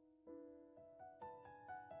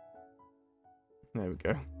 There we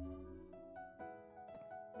go.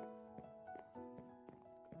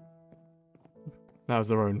 That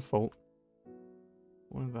was our own fault.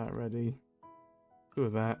 1 of that ready. 2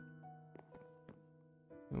 of that.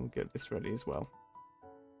 And we'll get this ready as well.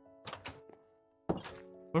 What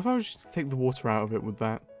if I was just to take the water out of it with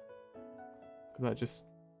that? Would that just...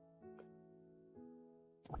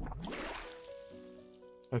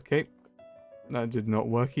 Okay. That did not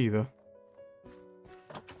work either.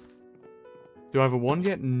 Do I have a wand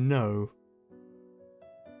yet? No.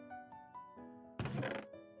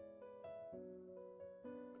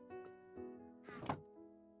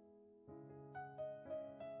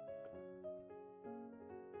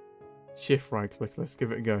 Shift right click, let's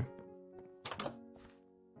give it a go.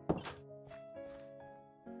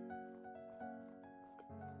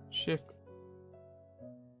 Shift.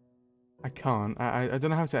 I can't. I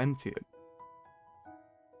don't know how to empty it.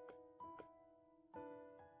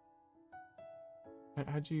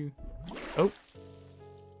 How'd you... Oh!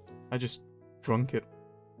 I just drunk it.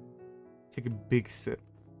 Take a big sip.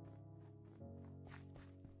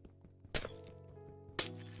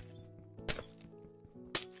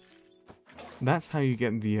 That's how you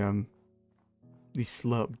get the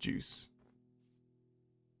slurp juice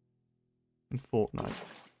in Fortnite.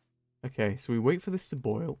 Okay, so we wait for this to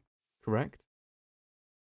boil, correct?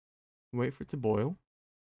 Wait for it to boil.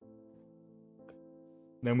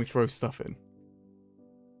 Then we throw stuff in.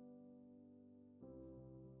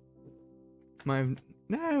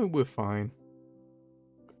 No, we're fine.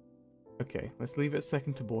 Okay, let's leave it a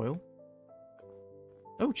second to boil.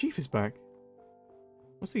 Oh, Chief is back.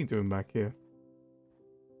 What's he doing back here?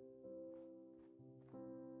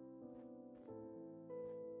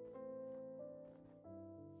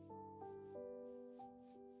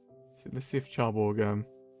 So let's see if Charborg,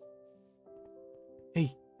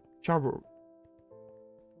 Hey, Charborg.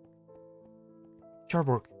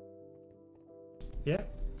 Charborg. Yeah? Do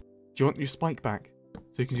you want your spike back?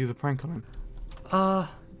 So you can do the prank on him?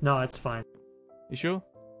 No, it's fine. You sure?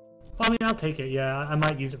 I mean, I'll take it, yeah. I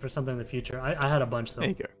might use it for something in the future. I had a bunch, though. There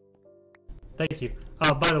you go. Thank you.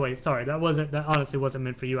 Oh, by the way, sorry, that honestly wasn't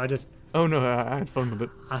meant for you. Oh no, I had fun with it.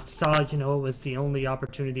 I saw, it was the only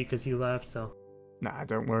opportunity because you left, so... Nah,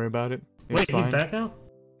 don't worry about it. It's Wait, fine. he's back now?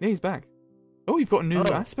 Yeah, he's back. Oh, you've got a new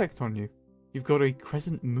Oh. aspect on you. You've got a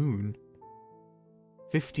crescent moon.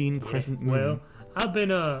 15 crescent moon. Well, I've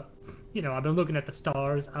been, I've been looking at the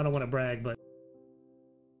stars. I don't want to brag, but...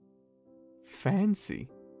 Fancy.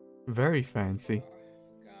 Very fancy.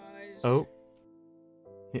 Guys, Oh.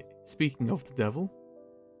 Speaking of the devil.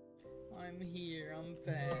 I'm here. I'm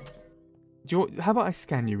back. How about I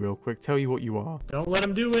scan you real quick, tell you what you are. Don't let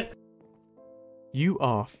him do it! You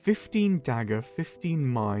are 15 dagger, 15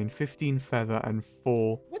 mine, 15 feather, and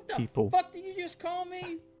 4 What the people. fuck did you just call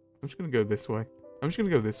me? I'm just gonna go this way.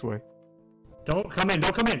 Don't come in,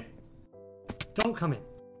 don't come in! Don't come in!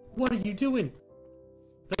 What are you doing?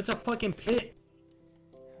 That's a fucking pit!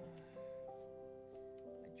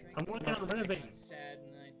 I drank I'm working on too much, I renovating. got sad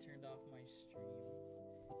and I turned off my stream.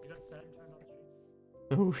 You got sad and turned on the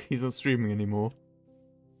stream? Oh, he's not streaming anymore.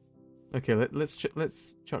 Okay, let's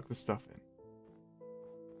chuck the stuff in.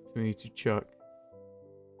 So we need to chuck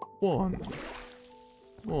 1,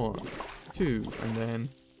 2, and then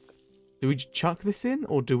do we chuck this in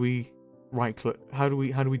or do we right click? How do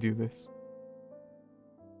we do this?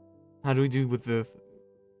 How do we do with the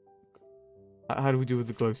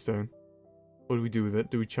glowstone? What do we do with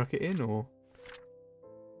it? Do we chuck it in or?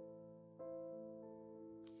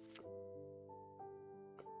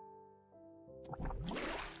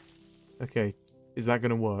 Okay, is that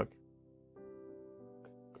gonna work?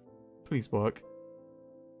 Please work.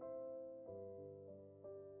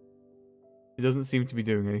 It doesn't seem to be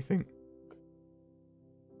doing anything.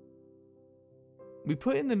 We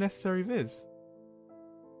put in the necessary viz.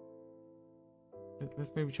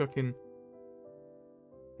 Let's maybe chuck in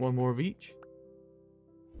 1 more of each.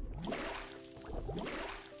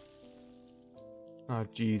 Ah,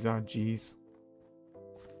 jeez.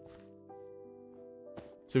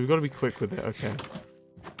 So we've got to be quick with it, okay.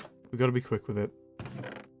 We've got to be quick with it.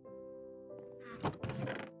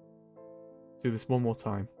 Do this one more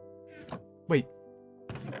time. Wait.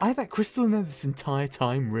 I had that crystal in there this entire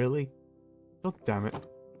time, really? God damn it.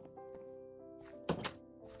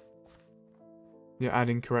 You're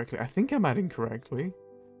adding correctly. I think I'm adding correctly.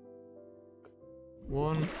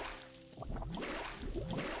 1.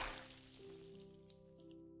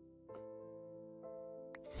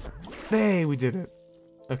 There, we did it.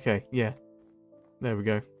 Okay, yeah. There we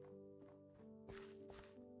go.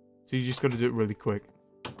 So you just got to do it really quick.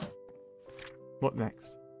 What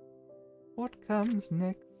next? What comes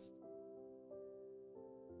next?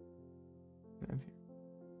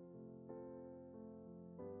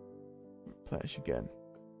 Flash again.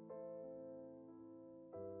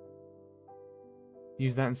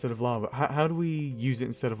 Use that instead of lava. How do we use it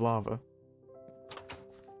instead of lava?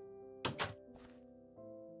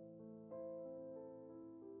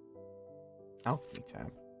 Alchemy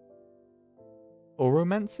tab.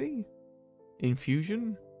 Oromancy?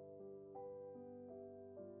 Infusion?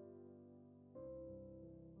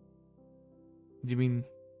 Do you mean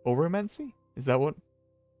oromancy? Is that what?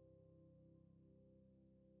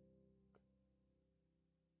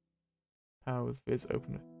 Power with Viz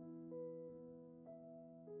opener.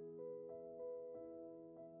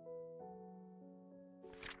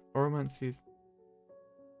 Oromancy is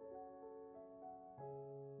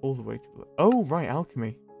all the way to the... Oh, right,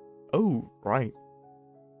 alchemy. Oh, right.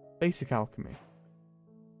 Basic alchemy.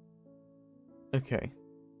 Okay.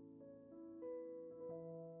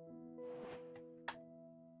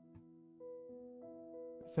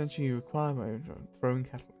 Essentially, you require my throwing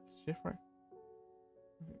catalyst. Different.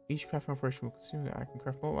 Each crafting operation will consume it. I can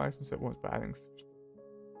craft multiple items at once by adding. This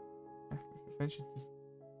essentially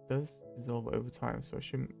does dissolve over time, so I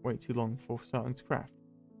shouldn't wait too long before starting to craft.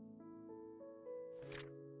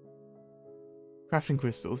 Crafting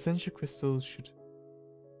crystals. Essential crystals should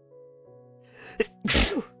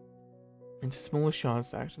into smaller shards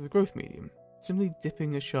to act as a growth medium. Simply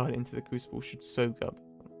dipping a shard into the crucible should soak up.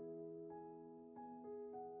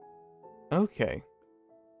 Okay.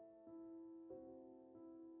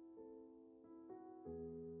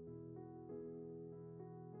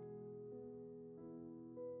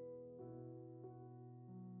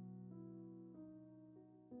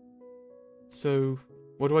 So,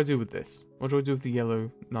 what do I do with this? What do I do with the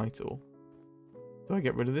yellow night ore? Do I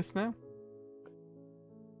get rid of this now?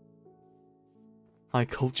 High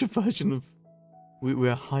culture version of...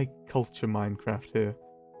 We're high culture Minecraft here.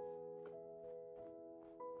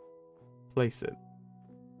 Place it.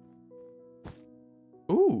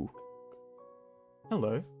 Ooh!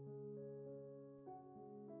 Hello.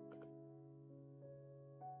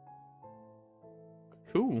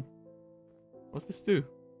 Cool. What's this do?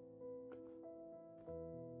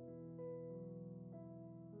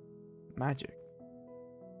 Magic.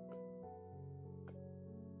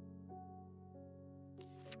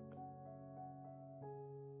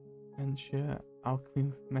 And share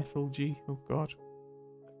alchemy metallurgy. Oh god.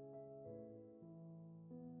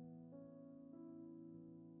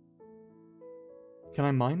 Can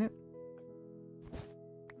I mine it?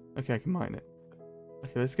 Okay, I can mine it.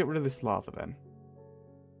 Okay, let's get rid of this lava then.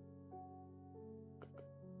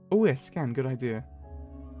 Oh yeah, scan, good idea.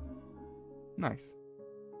 Nice.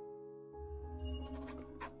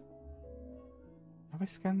 Have I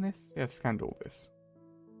scanned this? Yeah, I've scanned all this.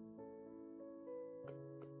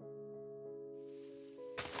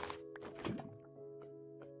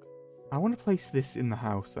 I want to place this in the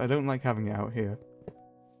house. I don't like having it out here.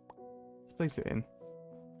 Let's place it in.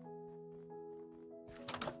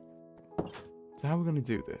 So how are we going to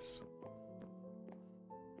do this?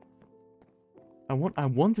 I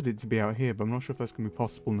wanted it to be out here, but I'm not sure if that's going to be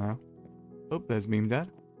possible now. Oh, there's Meme Dad.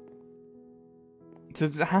 So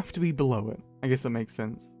does it have to be below it? I guess that makes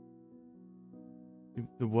sense.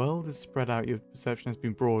 The world is spread out, your perception has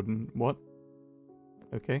been broadened. What?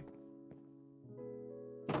 Okay.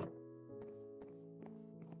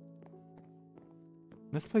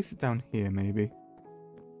 Let's place it down here, maybe.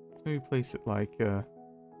 Let's maybe place it like,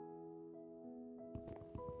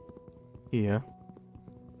 here.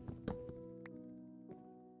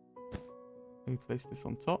 Maybe place this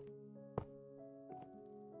on top.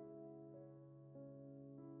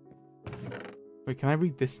 Wait, can I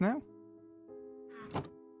read this now?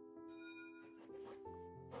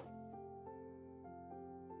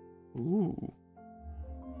 Ooh.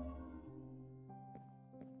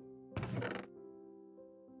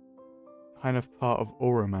 Kind of part of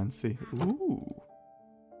oromancy. Ooh.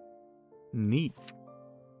 Neat.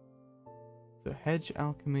 So hedge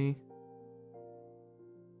alchemy.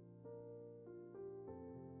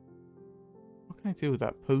 What can I do with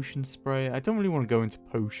that? Potion spray? I don't really want to go into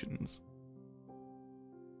potions.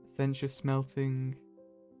 Essential smelting.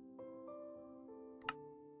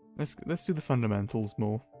 Let's do the fundamentals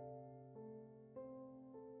more.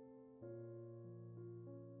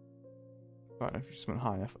 Right, if you just went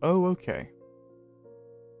high enough. Oh, okay.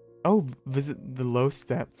 Oh, visit the lowest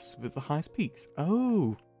depths, visit the highest peaks.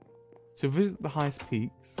 Oh. So visit the highest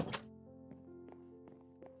peaks.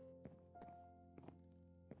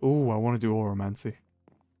 Oh, I want to do oromancy.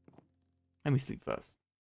 Let me sleep first.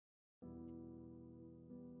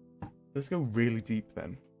 Let's go really deep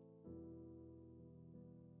then.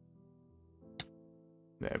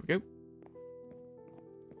 There we go.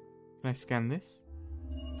 Can I scan this?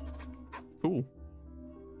 Cool.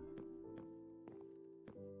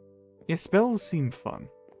 Yeah, spells seem fun.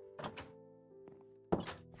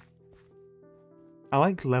 I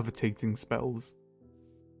like levitating spells.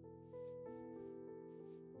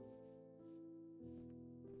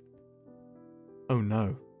 Oh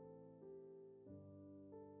no.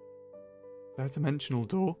 Is that a dimensional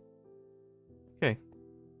door? Okay.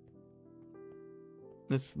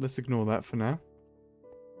 Let's ignore that for now.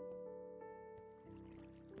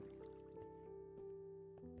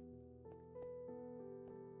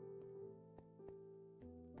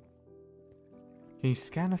 Can you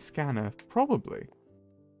scan a scanner? Probably.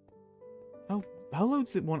 How low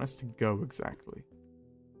does it want us to go exactly?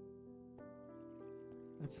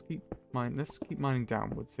 Let's keep mining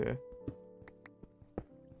downwards here.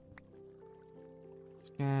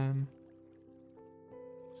 Scan.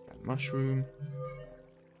 Scan mushroom.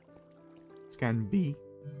 Scan B.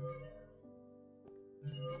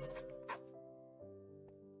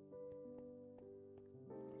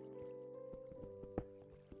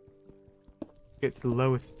 Get to the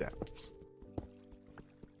lowest depths.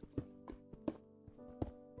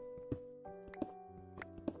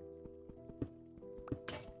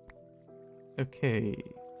 Okay.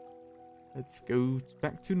 Let's go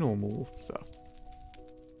back to normal stuff.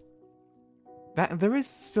 There is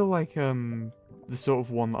still like the sort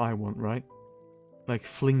of one that I want, right? Like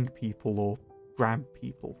fling people or grab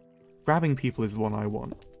people. Grabbing people is the one I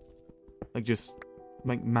want. Like just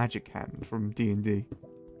like Magic Hand from D&D.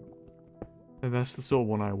 And that's the sort of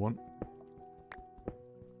one I want.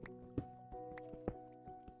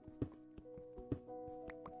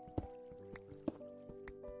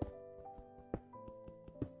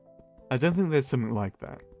 I don't think there's something like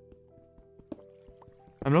that.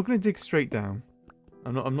 I'm not gonna dig straight down.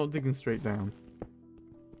 I'm not digging straight down.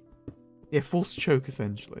 Yeah, force choke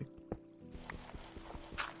essentially.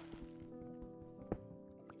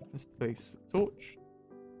 Let's place a torch.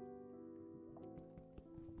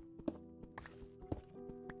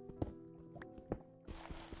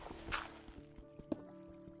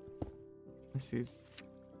 This is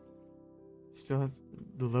still has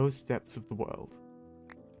the lowest depths of the world.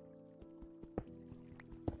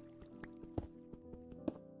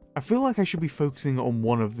 I feel like I should be focusing on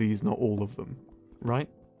one of these, not all of them, right?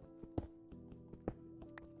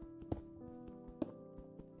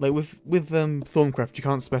 Like with Thorncraft, you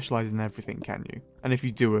can't specialize in everything, can you? And if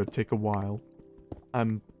you do, it'd take a while.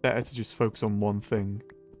 Better to just focus on one thing.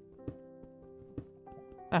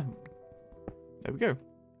 Ah, there we go.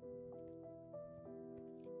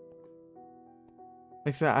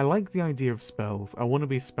 Like I said, I like the idea of spells. I want to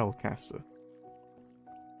be a spellcaster.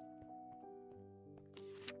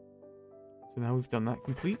 So now we've done that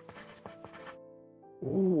complete.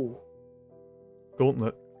 Ooh.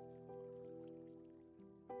 Gauntlet.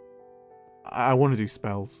 I want to do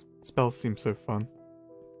spells. Spells seem so fun.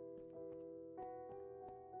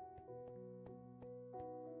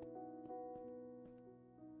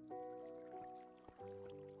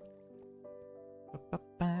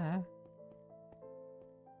 Ba-ba-ba.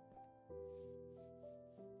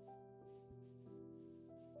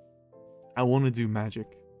 I want to do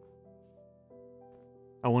magic.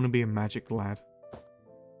 I want to be a magic lad.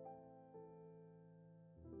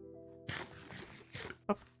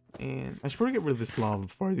 Up. And I should probably get rid of this lava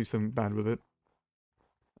before I do something bad with it.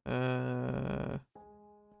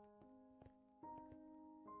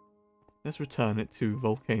 Let's return it to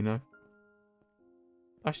Volcano.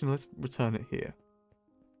 Actually, no, let's return it here.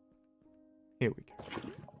 Here we go.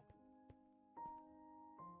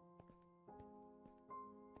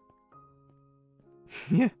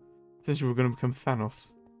 Yeah. Essentially, we're going to become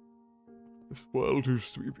Thanos. This world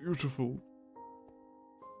used to be beautiful.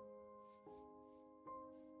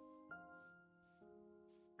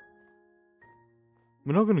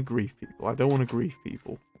 We're not going to grief people. I don't want to grief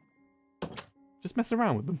people. Just mess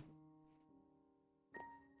around with them.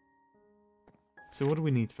 So what do we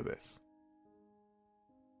need for this?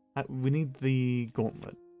 We need the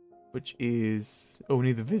gauntlet. Which is... Oh, we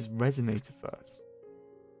need the resonator first.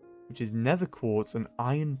 Which is nether quartz and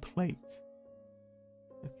iron plate.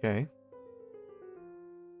 Okay.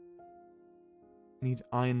 Need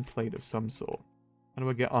iron plate of some sort. How do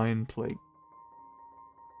I get iron plate?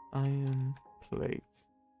 Iron plate.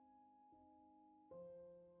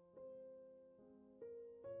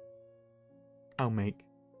 I'll make.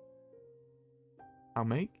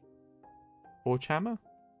 Forge hammer?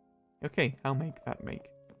 Okay, I'll make that make.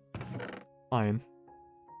 Iron.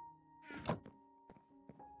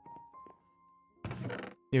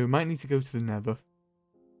 Yeah, we might need to go to the nether.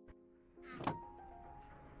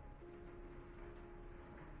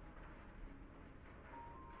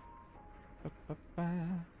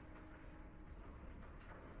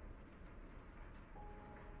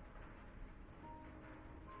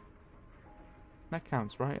 That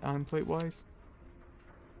counts, right? Iron plate wise?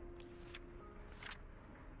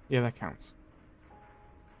 Yeah, that counts.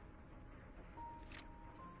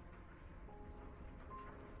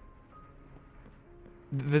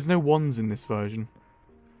 There's no ones in this version.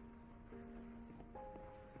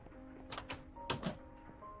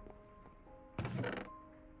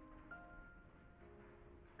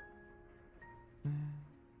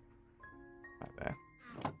 Right there.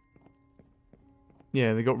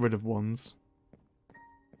 Yeah, they got rid of ones.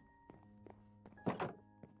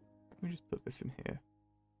 Let me just put this in here.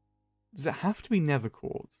 Does it have to be nether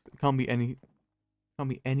quartz? It can't be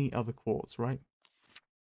any other quartz, right?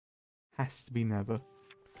 Has to be nether.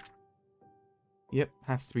 Yep,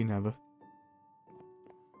 has to be nether.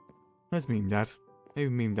 Where's Meme Dad? Maybe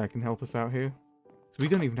Meme Dad can help us out here. So we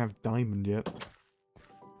don't even have diamond yet.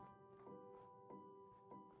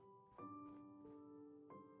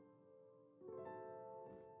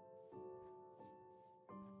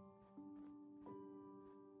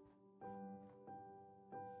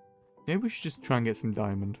 Maybe we should just try and get some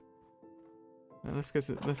diamond. Now let's get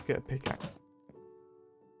a pickaxe.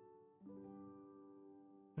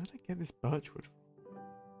 Where did I get this birchwood from?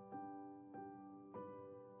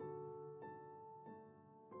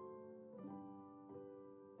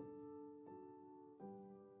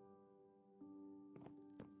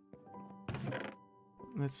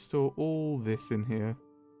 Let's store all this in here.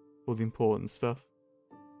 All the important stuff.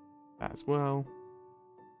 That as well.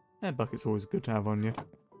 And bucket's always good to have on you.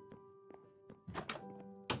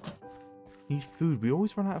 Need food. We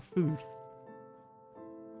always run out of food.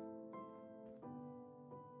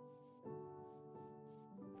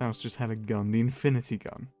 Thanos just had a gun. The infinity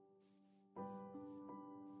gun.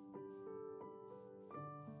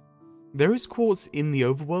 There is quartz in the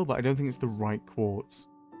overworld, but I don't think it's the right quartz.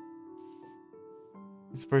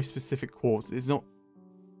 It's a very specific quartz. It's not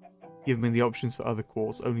giving me the options for other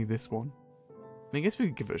quartz, only this one. I guess we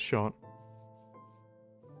could give it a shot.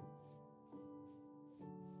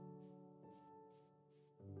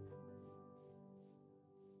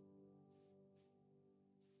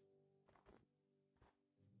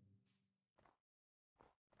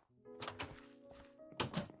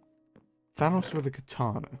 Thanos with a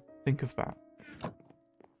katana. Think of that.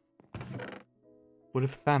 What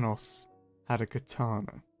if Thanos had a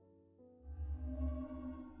katana?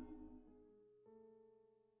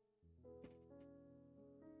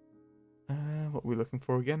 What are we looking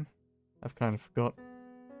for again? I've kind of forgot.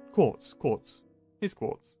 Quartz. Quartz. Here's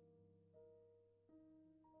quartz.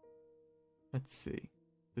 Let's see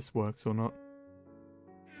if this works or not.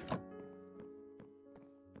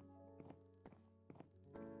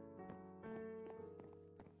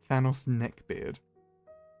 Thanos neckbeard.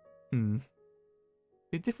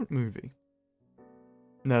 Be a different movie.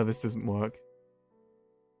 No, this doesn't work.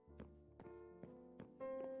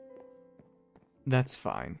 That's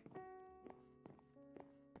fine.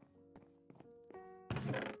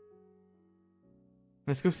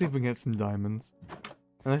 Let's go see if we can get some diamonds.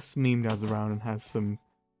 Unless Meme Dad's around and has some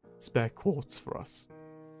spare quartz for us.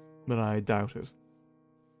 But I doubt it.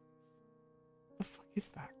 What the fuck is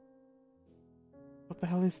that? What the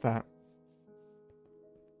hell is that?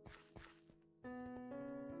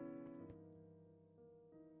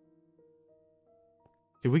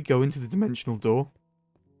 Did we go into the dimensional door?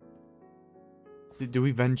 Did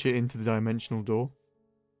we venture into the dimensional door?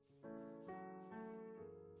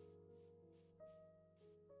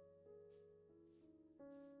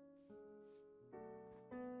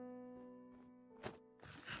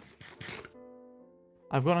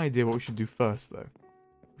 I've got an idea what we should do first, though.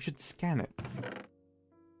 We should scan it.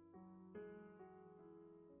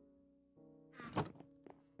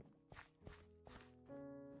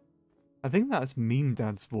 I think that's Meme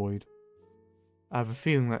Dad's void. I have a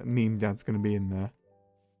feeling that Meme Dad's going to be in there.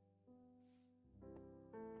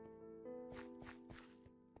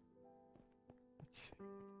 Let's see.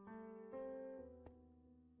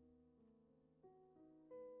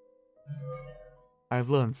 I've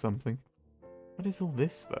learned something. What is all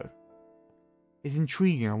this, though? It's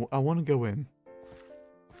intriguing. I want to go in.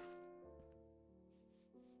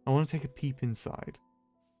 I want to take a peep inside.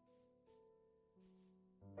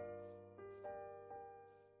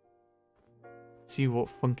 See what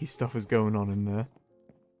funky stuff is going on in there.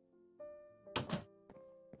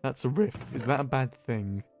 That's a rift. Is that a bad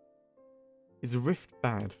thing? Is a rift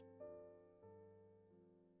bad?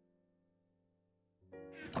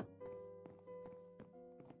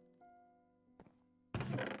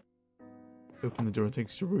 Open the door and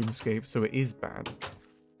takes you to RuneScape, so it is bad.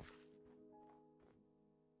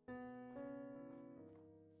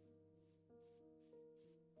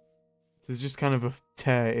 So there's just kind of a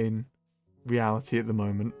tear in reality at the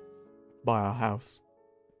moment by our house.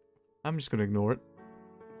 I'm just going to ignore it.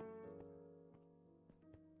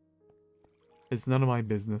 It's none of my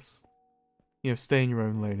business. You know, stay in your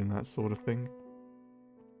own lane and that sort of thing.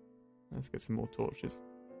 Let's get some more torches.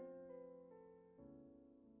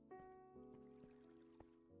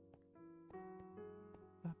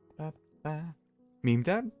 Meme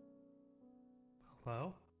Dad?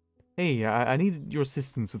 Hello? Hey, I need your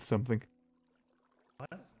assistance with something.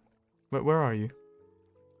 What? Where are you?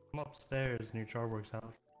 I'm upstairs near Charborg's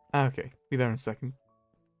house. Ah, okay. Be there in a second.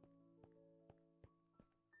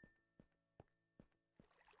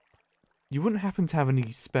 You wouldn't happen to have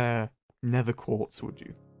any spare nether quartz, would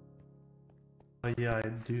you? Yeah, I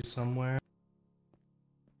do somewhere.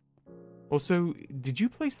 Also, did you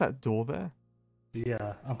place that door there?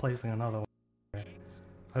 Yeah, I'm placing another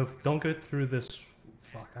one. Don't go through this.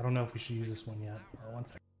 Fuck, I don't know if we should use this one yet. Oh, one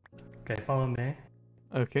second. Okay, follow me.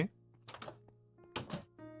 Okay.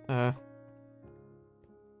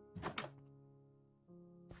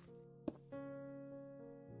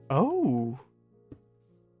 Oh!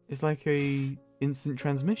 It's like a instant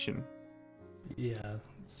transmission. Yeah,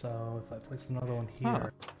 so if I place another one Huh.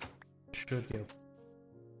 here, it should go.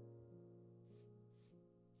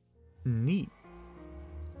 Neat.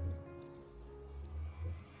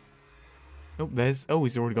 Oh, there's... Oh,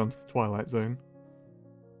 he's already gone to the Twilight Zone.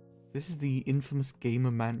 This is the infamous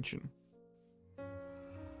Gamer Mansion.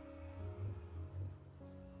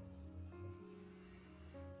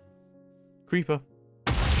 Creeper.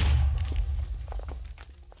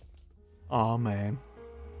 Aw, man.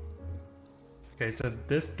 Okay, so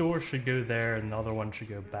this door should go there, and the other one should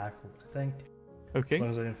go backward, I think. Okay. As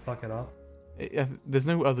long as I didn't fuck it up. There's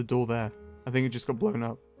no other door there. I think it just got blown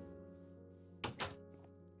up.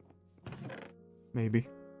 Maybe.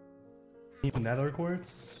 Need nether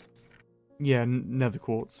quartz? Yeah, nether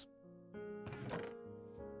quartz.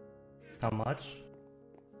 How much?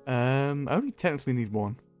 I only technically need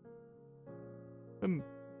one.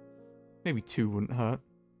 Maybe 2 wouldn't hurt.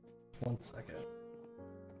 1 second.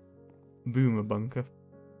 Boomer bunker.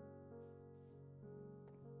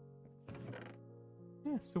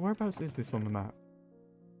 Yeah, so whereabouts is this on the map?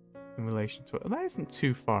 In relation to it? That isn't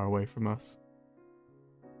too far away from us.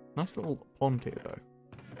 Nice little pond here, though.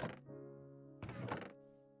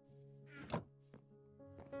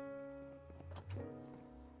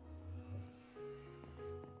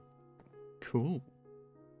 Cool.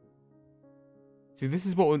 See, this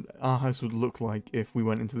is what our house would look like if we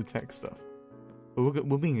went into the tech stuff. But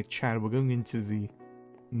we're being a Chad, we're going into the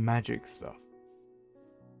magic stuff.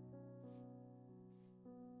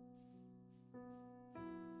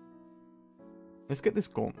 Let's get this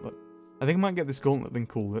gauntlet. I think I might get this gauntlet, then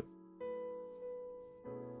call it.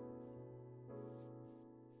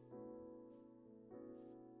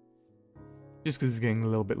 Just because it's getting a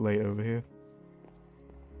little bit late over here.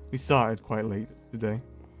 We started quite late today.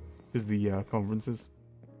 Because the conferences.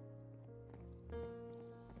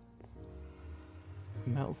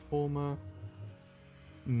 Metal former.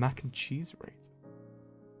 Mac and cheese rate.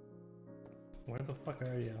 Where the fuck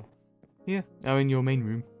are you? Yeah, I'm in your main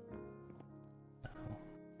room. Oh.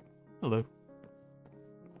 Hello.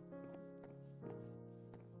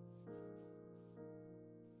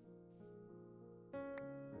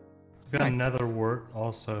 I've got Nice. nether wart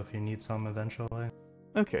also if you need some eventually.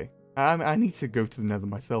 Okay. I need to go to the nether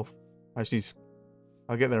myself. Actually,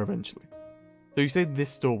 I'll get there eventually. So you say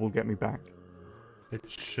this door will get me back? It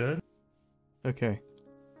should. Okay.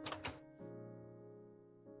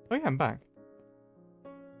 Oh yeah, I'm back.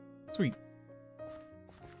 Sweet.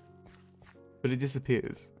 But it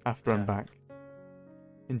disappears after I'm Yeah. back.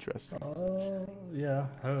 Interesting. Yeah.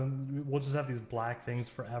 We'll just have these black things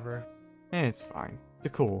forever. It's fine.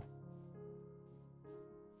 Decor.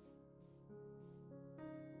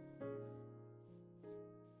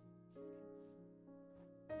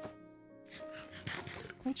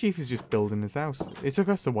 My chief is just building his house. It took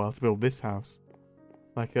us a while to build this house.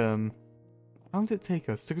 Like, how long did it take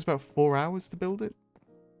us? It took us about 4 hours to build it.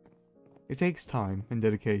 It takes time and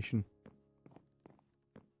dedication.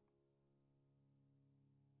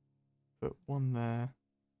 Put one there.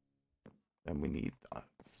 Then we need a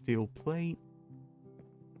steel plate.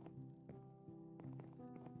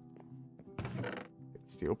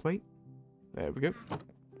 Steel plate. There we go.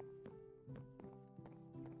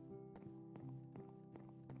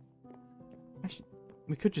 Actually,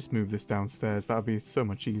 we could just move this downstairs. That would be so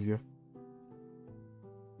much easier.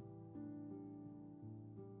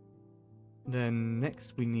 Then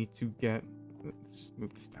next we need to get... Let's just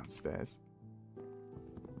move this downstairs.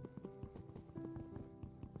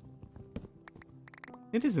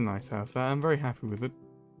 It is a nice house. I'm very happy with it.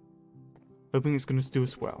 Hoping it's going to do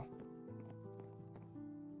us well.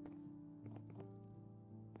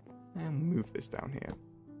 And move this down here.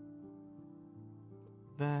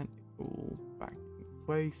 That all back in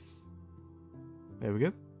place. There we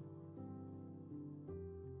go.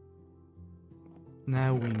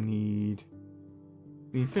 Now we need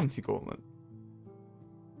the Infinity Gauntlet.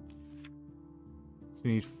 So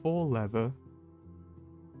we need 4 leather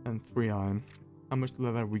and 3 iron. How much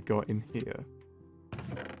leather have we got in here?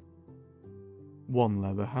 1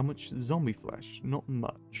 leather. How much zombie flesh? Not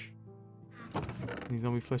much. Any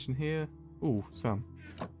zombie flesh in here? Ooh, some.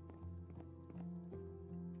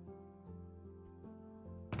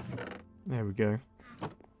 There we go.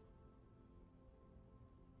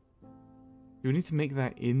 Do we need to make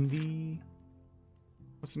that in the...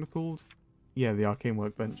 What's it called? Yeah, the arcane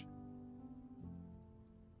workbench.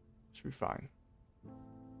 Should be fine.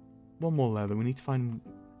 One more leather. We need to find...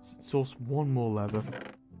 source one more leather.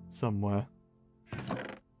 Somewhere.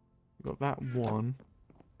 We've got that one.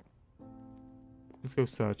 Let's go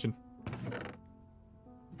searching.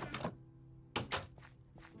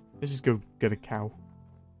 Let's just go get a cow.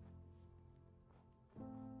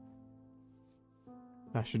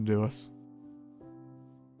 That should do us.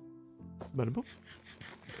 Better book.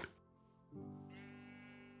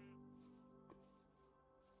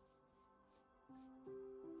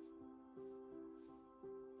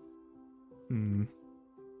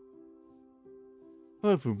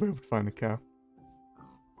 Hopefully we'll be able to find a cow.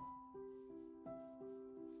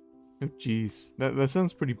 Oh jeez, that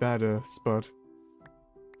sounds pretty bad, Spud.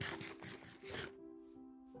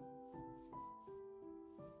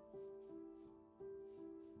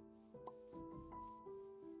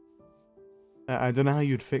 I don't know how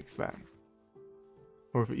you'd fix that.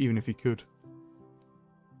 Or even if you could.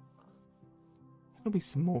 There's gotta be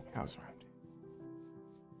some more cows around.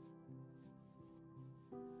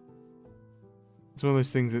 It's one of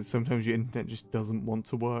those things that sometimes your internet just doesn't want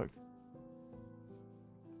to work.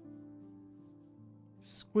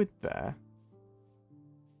 Squid there.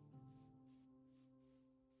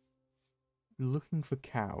 Looking for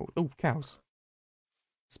cow. Oh, cows.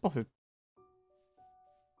 Spotted.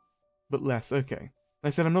 But less, okay. Like I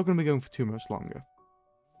said, I'm not going to be going for too much longer.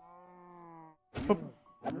 Oh.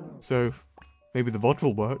 So, maybe the VOD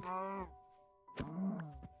will work.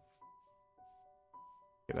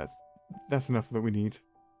 Okay, that's enough that we need.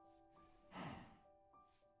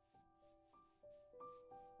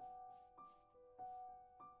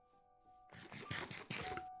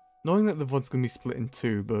 Knowing that the VOD's going to be split in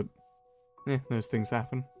two, but... those things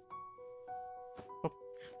happen. Up,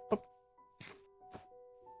 up.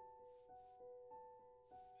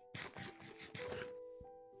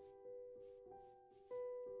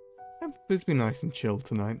 It's been nice and chill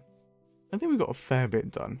tonight. I think we got a fair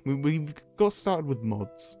bit done. We've got started with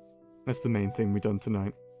mods. That's the main thing we've done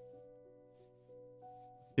tonight.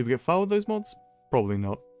 Did we get far with those mods? Probably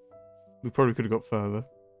not. We probably could have got further.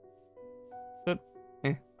 But,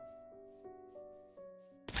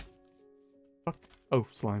 Fuck. Oh,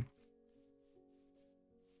 slime.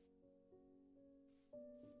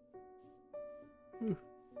 Ooh.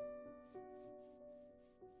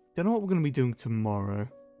 Don't know what we're going to be doing tomorrow.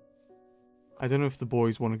 I don't know if the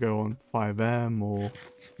boys want to go on 5M or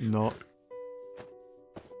not.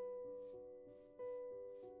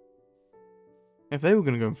 If they were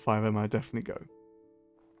going to go on 5M, I'd definitely go.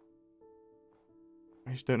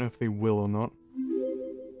 I just don't know if they will or not.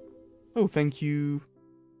 Oh, thank you,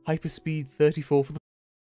 Hyperspeed34 for the